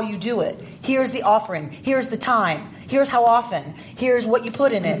 here's how you do it. Here's the offering. Here's the time. Here's how often. Here's what you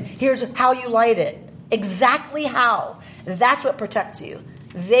put in it. Here's how you light it. Exactly how. That's what protects you.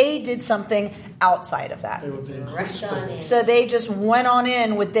 They did something outside of that. So they just went on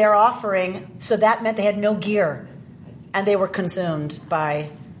in with their offering. So that meant they had no gear. And they were consumed by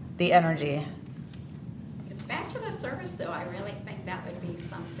the energy. Back to the service, though, I really think that would be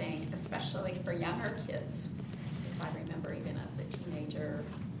something, especially for younger kids. Because I remember even as a teenager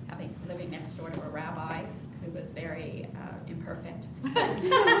having living next door to a rabbi who was very imperfect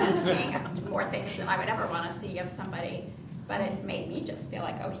and seeing more things than I would ever want to see of somebody. But it made me just feel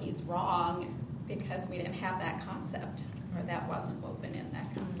like, oh, he's wrong because we didn't have that concept, or that wasn't woven in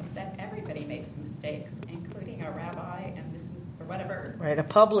that concept, that everybody makes mistakes, including a rabbi, and this is, or whatever. Right, a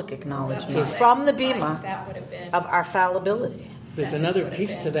public acknowledgement from the Bima that would have been of our fallibility. There's another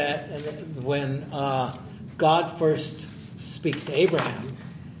piece to that. When God first speaks to Abraham,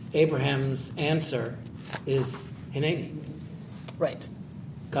 Abraham's answer is Hineni. Right.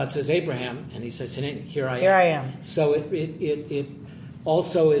 God says Abraham, and he says Hineni, here I am. Here I am. So it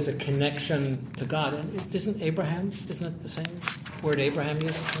also is a connection to God. And isn't it the same word Abraham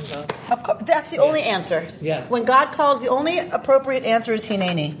uses from God? Of course, that's the only answer. Yeah. When God calls, the only appropriate answer is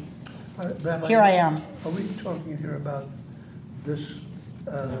Hineni. Rabbi, here I am. Are we talking here about this?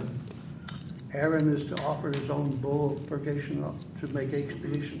 Aaron is to offer his own bull of purgation to make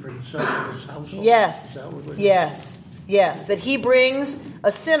expiation for himself and his household. Yes. Is that what Yes. That he brings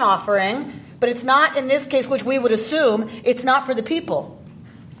a sin offering, but it's not in this case, which we would assume, it's not for the people.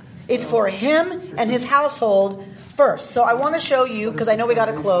 It's for him and his household first. So I want to show you, because I know we got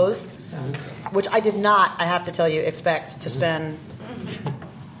to close, which I did not, I have to tell you, expect to spend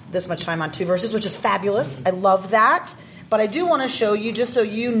this much time on 2 verses, which is fabulous. I love that. But I do want to show you, just so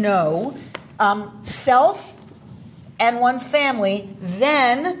you know, self and one's family,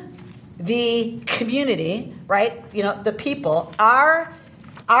 then the community, right? You know, the people. Our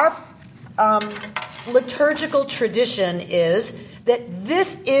liturgical tradition is that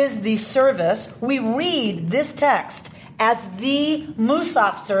this is the service. We read this text as the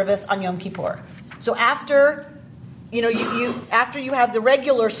Musaf service on Yom Kippur. So after after you have the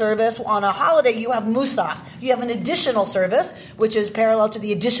regular service on a holiday, you have Musaf. You have an additional service, which is parallel to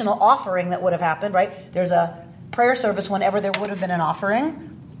the additional offering that would have happened, right? There's a prayer service whenever there would have been an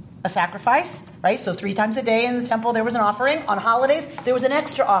offering, a sacrifice, right? So 3 times a day in the temple there was an offering. On holidays, there was an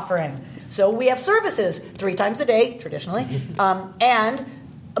extra offering. So we have services 3 times a day, traditionally, and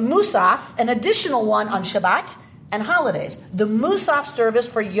a Musaf, an additional one on Shabbat and holidays. The Musaf service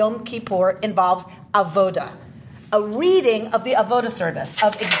for Yom Kippur involves avoda, a reading of the avoda service,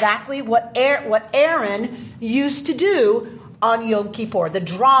 of exactly what Aaron used to do on Yom Kippur. The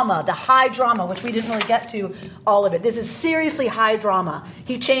drama, the high drama, which we didn't really get to all of it. This is seriously high drama.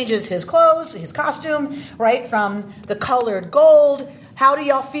 He changes his clothes, his costume, right, from the colored gold. How do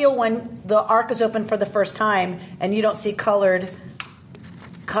y'all feel when the ark is opened for the first time and you don't see colored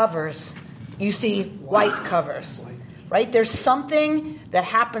covers? You see white covers. Right? There's something that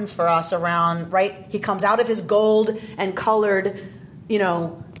happens for us around, right? He comes out of his gold and colored,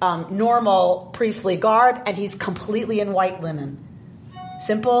 normal priestly garb, and he's completely in white linen.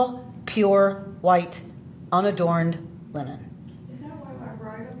 Simple, pure, white, unadorned linen. Is that why our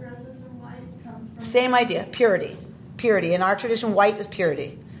bridal dresses are white? Comes from Same idea, purity. Purity. In our tradition, white is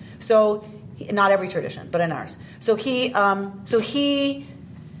purity. So, not every tradition, but in ours. So he has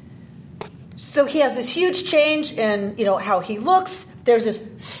this huge change in, how he looks. There's this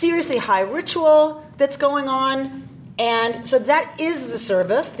seriously high ritual that's going on. And so that is the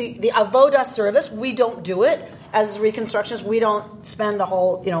service, the avoda service. We don't do it as Reconstructionists. We don't spend the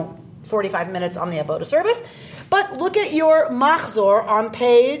whole, 45 minutes on the avoda service. But look at your machzor on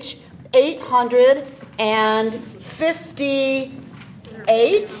page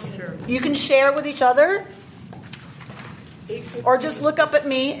 858. You can share with each other. Or just look up at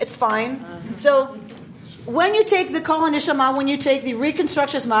me. It's fine. So when you take the Kol HaNeshama, when you take the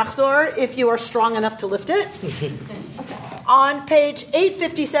Reconstructionist Machzor, if you are strong enough to lift it, on page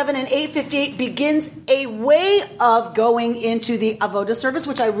 857 and 858 begins a way of going into the Avodah service,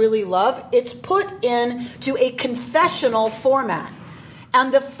 which I really love. It's put into a confessional format.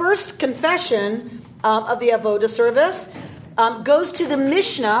 And the first confession of the Avodah service goes to the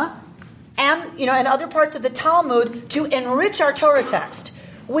Mishnah and other parts of the Talmud to enrich our Torah text.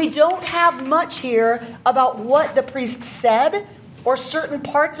 We don't have much here about what the priest said or certain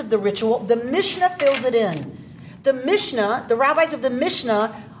parts of the ritual. The Mishnah fills it in. The Mishnah, the rabbis of the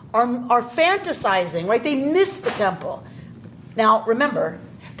Mishnah are fantasizing, right? They miss the temple. Now, remember,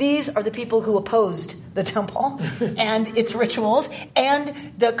 these are the people who opposed the temple and its rituals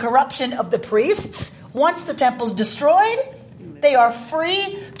and the corruption of the priests. Once the temple's destroyed, they are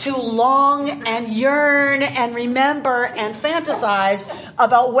free to long and yearn and remember and fantasize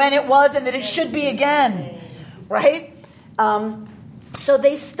about when it was and that it should be again, right? So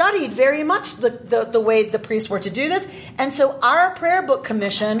they studied very much the way the priests were to do this. And so our prayer book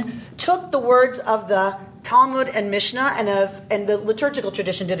commission took the words of the Talmud and Mishnah and the liturgical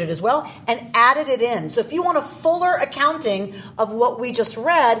tradition did it as well, and added it in. So if you want a fuller accounting of what we just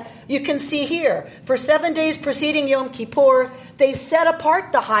read, you can see here. For 7 days preceding Yom Kippur, they set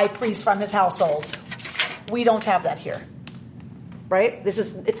apart the high priest from his household. We don't have that here, right?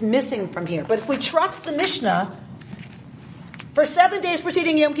 It's missing from here. But if we trust the Mishnah, for 7 days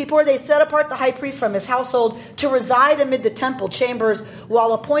preceding Yom Kippur, they set apart the high priest from his household to reside amid the temple chambers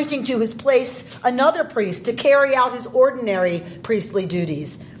while appointing to his place another priest to carry out his ordinary priestly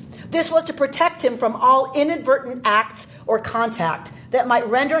duties. This was to protect him from all inadvertent acts or contact that might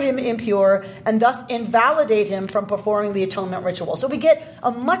render him impure and thus invalidate him from performing the atonement ritual. So we get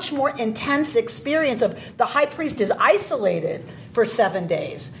a much more intense experience of the high priest is isolated for 7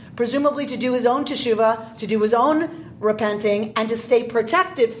 days, presumably to do his own teshuvah, to do his own repenting, and to stay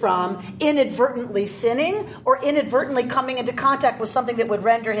protected from inadvertently sinning or inadvertently coming into contact with something that would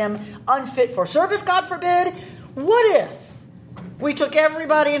render him unfit for service, God forbid. What if we took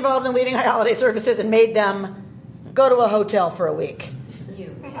everybody involved in leading holiday services and made them go to a hotel for a week?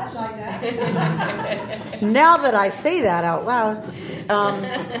 I'd like that. Now that I say that out loud,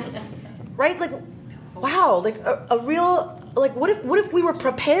 right? Like, wow, like a real, like, what if we were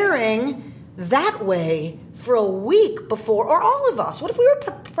preparing that way for a week before, or all of us? What if we were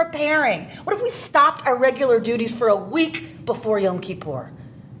preparing? What if we stopped our regular duties for a week before Yom Kippur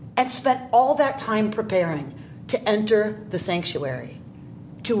and spent all that time preparing to enter the sanctuary,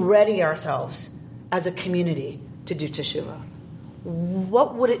 to ready ourselves as a community to do teshuvah?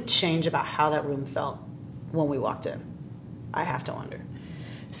 What would it change about how that room felt when we walked in? I have to wonder.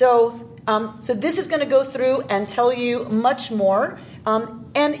 So this is going to go through and tell you much more.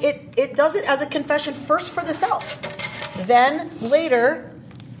 And it does it as a confession first for the self, then later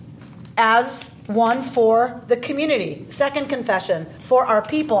as one for the community. Second confession for our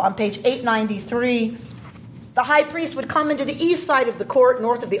people on page 893. The high priest would come into the east side of the court,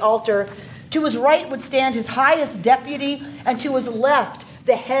 north of the altar. To his right would stand his highest deputy, and to his left,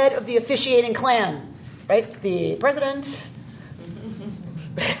 the head of the officiating clan, right? The president,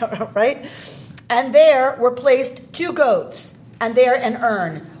 right? And there were placed 2 goats, and there an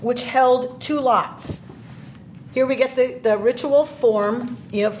urn, which held 2 lots. Here we get the ritual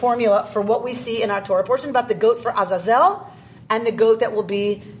formula for what we see in our Torah portion about the goat for Azazel and the goat that will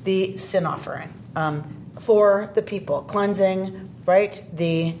be the sin offering for the people, cleansing, right,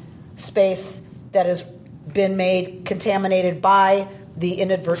 the space that has been made contaminated by the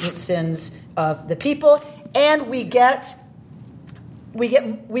inadvertent sins of the people. And we get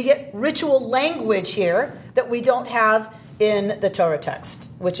ritual language here that we don't have in the Torah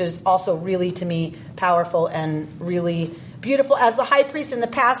text, which is also really, to me, powerful and really beautiful. As the high priest in the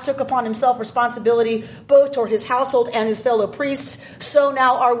past took upon himself responsibility both toward his household and his fellow priests, so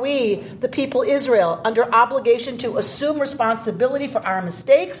now are we, the people Israel, under obligation to assume responsibility for our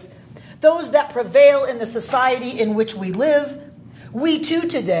mistakes, those that prevail in the society in which we live. We too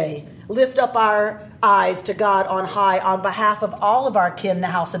today lift up our eyes to God on high on behalf of all of our kin, the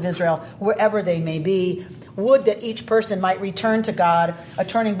house of Israel, wherever they may be. Would that each person might return to God, a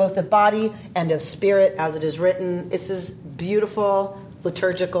turning both of body and of spirit, as it is written. This is beautiful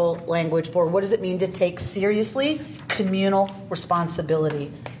liturgical language for what does it mean to take seriously communal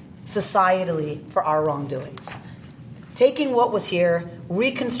responsibility, societally, for our wrongdoings. Taking what was here,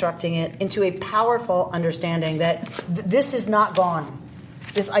 reconstructing it into a powerful understanding that this is not gone.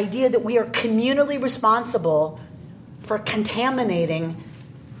 This idea that we are communally responsible for contaminating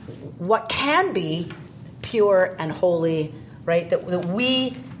what can be pure and holy, right? That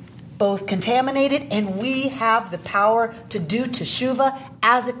we both contaminated and we have the power to do teshuvah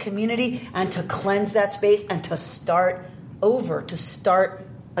as a community and to cleanse that space and to start over, to start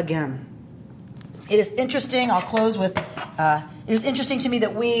again. It is interesting, I'll close with, it is interesting to me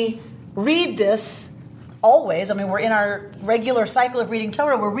that we read this always. I mean, we're in our regular cycle of reading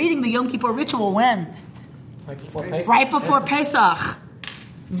Torah. We're reading the Yom Kippur ritual when? Right before Pesach. Right before Pesach.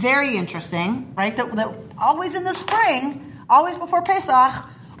 Very interesting, right? That always in the spring, always before Pesach,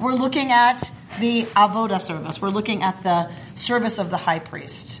 we're looking at the Avodah service. We're looking at the service of the high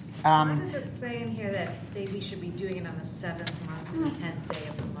priest. Why does it say in here that we should be doing it on the 7th month or the 10th day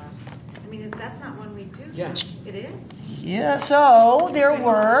of the month? I mean, that's not one we do. Yeah. It is? Yeah, so there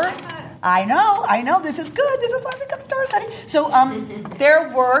were... I know, this is good. This is why we come to Torah study. So there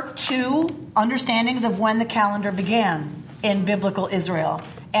were 2 understandings of when the calendar began in biblical Israel.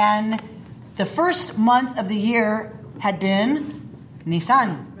 And the first month of the year had been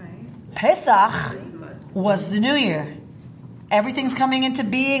Nisan. Right. Pesach was the new year. Everything's coming into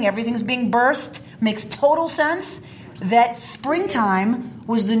being. Everything's being birthed. Makes total sense that springtime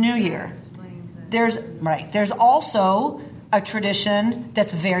was the new year. There's also a tradition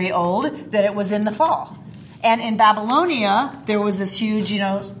that's very old that it was in the fall. And in Babylonia, there was this huge,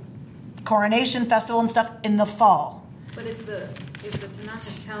 coronation festival and stuff in the fall. But if the Tanakh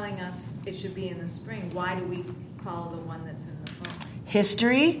is telling us it should be in the spring, why do we follow the one that's in the fall?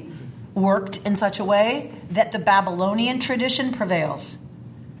 History worked in such a way that the Babylonian tradition prevails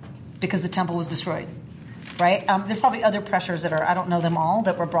because the temple was destroyed. Right? There's probably other pressures I don't know them all,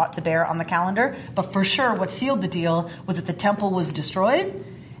 that were brought to bear on the calendar. But for sure, what sealed the deal was that the temple was destroyed,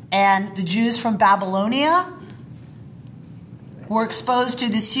 and the Jews from Babylonia were exposed to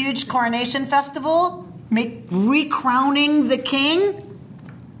this huge coronation festival, recrowning the king,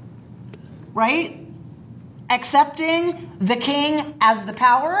 right? Accepting the king as the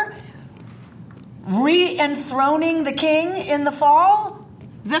power, re-enthroning the king in the fall.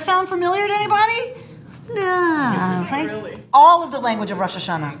 Does that sound familiar to anybody? No, right? Really. All of the language of Rosh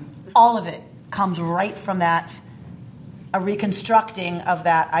Hashanah, all of it comes right from that, a reconstructing of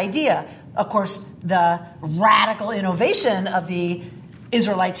that idea. Of course, the radical innovation of the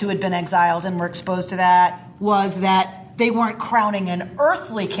Israelites who had been exiled and were exposed to that was that they weren't crowning an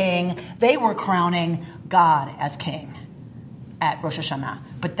earthly king, they were crowning God as king at Rosh Hashanah.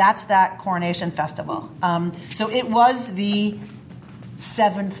 But that's that coronation festival. So it was the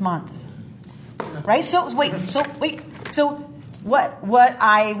 7th month. Right? So what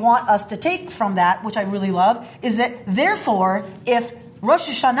I want us to take from that, which I really love, is that therefore, if Rosh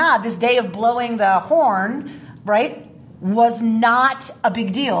Hashanah, this day of blowing the horn, right, was not a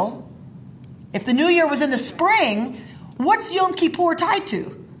big deal, if the New Year was in the spring, what's Yom Kippur tied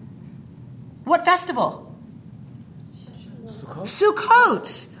to? What festival?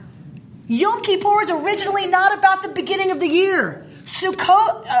 Sukkot. Yom Kippur is originally not about the beginning of the year.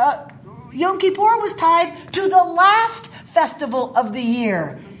 Sukkot. Yom Kippur was tied to the last festival of the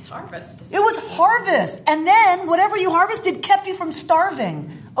year. It's harvest. It was harvest. And then whatever you harvested kept you from starving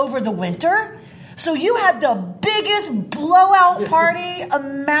over the winter. So you had the biggest blowout party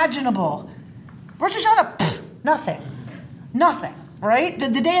imaginable. Rosh Hashanah, nothing, right? The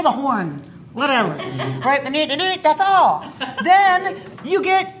day of the horn, whatever, right? That's all. Then you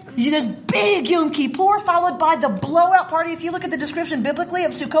get this big Yom Kippur followed by the blowout party. If you look at the description biblically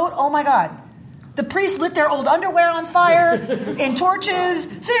of Sukkot, oh my God. The priests lit their old underwear on fire in torches.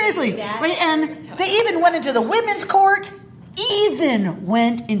 Seriously. Right? And they even went into the women's court.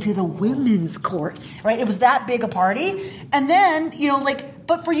 Right? It was that big a party. And then,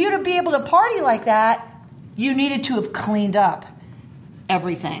 but for you to be able to party like that, you needed to have cleaned up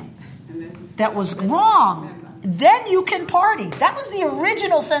everything that was wrong. Then you can party. That was the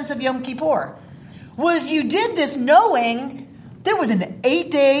original sense of Yom Kippur. Was you did this knowing there was an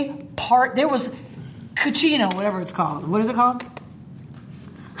 8-day part. There was Kuchino, whatever it's called. What is it called?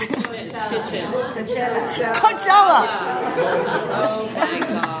 Coachella. Oh my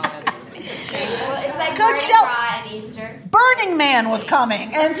God. Well, it's like Coachella. Mardi Gras and Easter. Burning Man was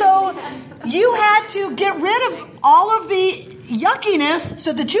coming. And so you had to get rid of all of the yuckiness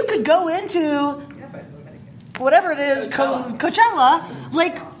so that you could go into whatever it is, Coachella,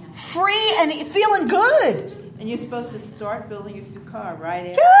 like free and feeling good. And you're supposed to start building your sukkah right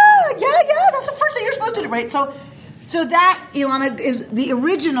after. Yeah. That's the first thing you're supposed to do, right? So that, Ilana, is the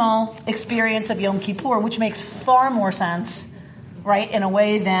original experience of Yom Kippur, which makes far more sense, right, in a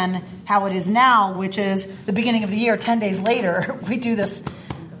way than how it is now, which is the beginning of the year, 10 days later, we do this,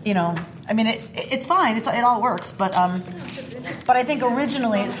 I mean, it's fine. It all works, but I think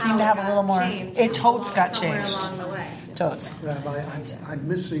originally it seemed to have a little more. It totes got changed. Along the way. Totes. Rabbi, I'm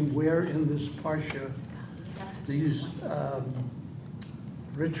missing where in this parsha these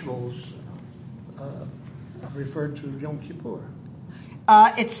rituals refer to Yom Kippur.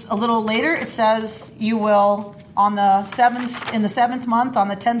 It's a little later. It says you will in the 7th month, on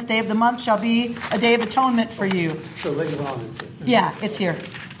the 10th day of the month, shall be a day of atonement for you. So later on, it says. Yeah, it's here.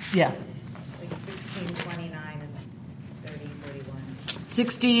 Yeah. 16:29 and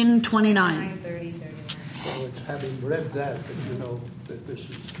 30:31. 16:29. 30:31. So it's having read that you know that this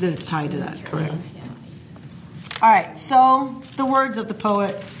is. That it's tied to that, correct. All right, so the words of the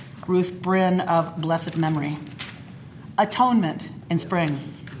poet Ruth Bryn of blessed memory. Atonement in spring.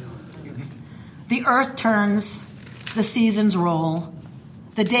 The earth turns, the seasons roll,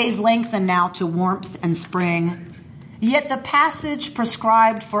 the days lengthen now to warmth and spring. Yet the passage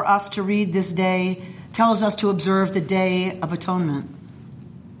prescribed for us to read this day tells us to observe the Day of Atonement.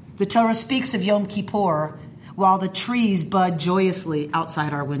 The Torah speaks of Yom Kippur while the trees bud joyously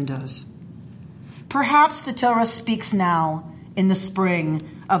outside our windows. Perhaps the Torah speaks now in the spring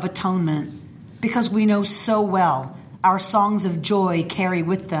of atonement because we know so well our songs of joy carry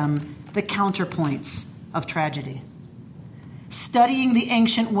with them the counterpoints of tragedy. Studying the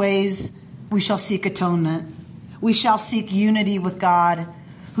ancient ways, we shall seek atonement. We shall seek unity with God,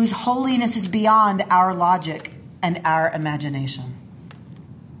 whose holiness is beyond our logic and our imagination.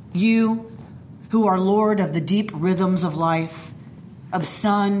 You, who are Lord of the deep rhythms of life, of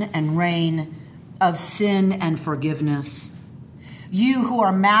sun and rain, of sin and forgiveness. You who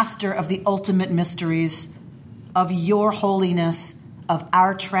are master of the ultimate mysteries, of your holiness, of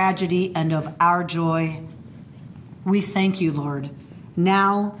our tragedy and of our joy. We thank you, Lord,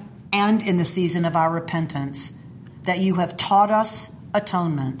 now and in the season of our repentance, that you have taught us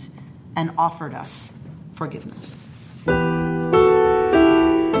atonement and offered us forgiveness.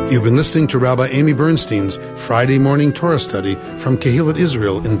 You've been listening to Rabbi Amy Bernstein's Friday Morning Torah Study from Kehillat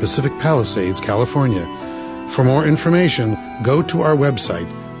Israel in Pacific Palisades, California. For more information, go to our website,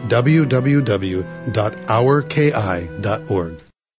 www.ourki.org.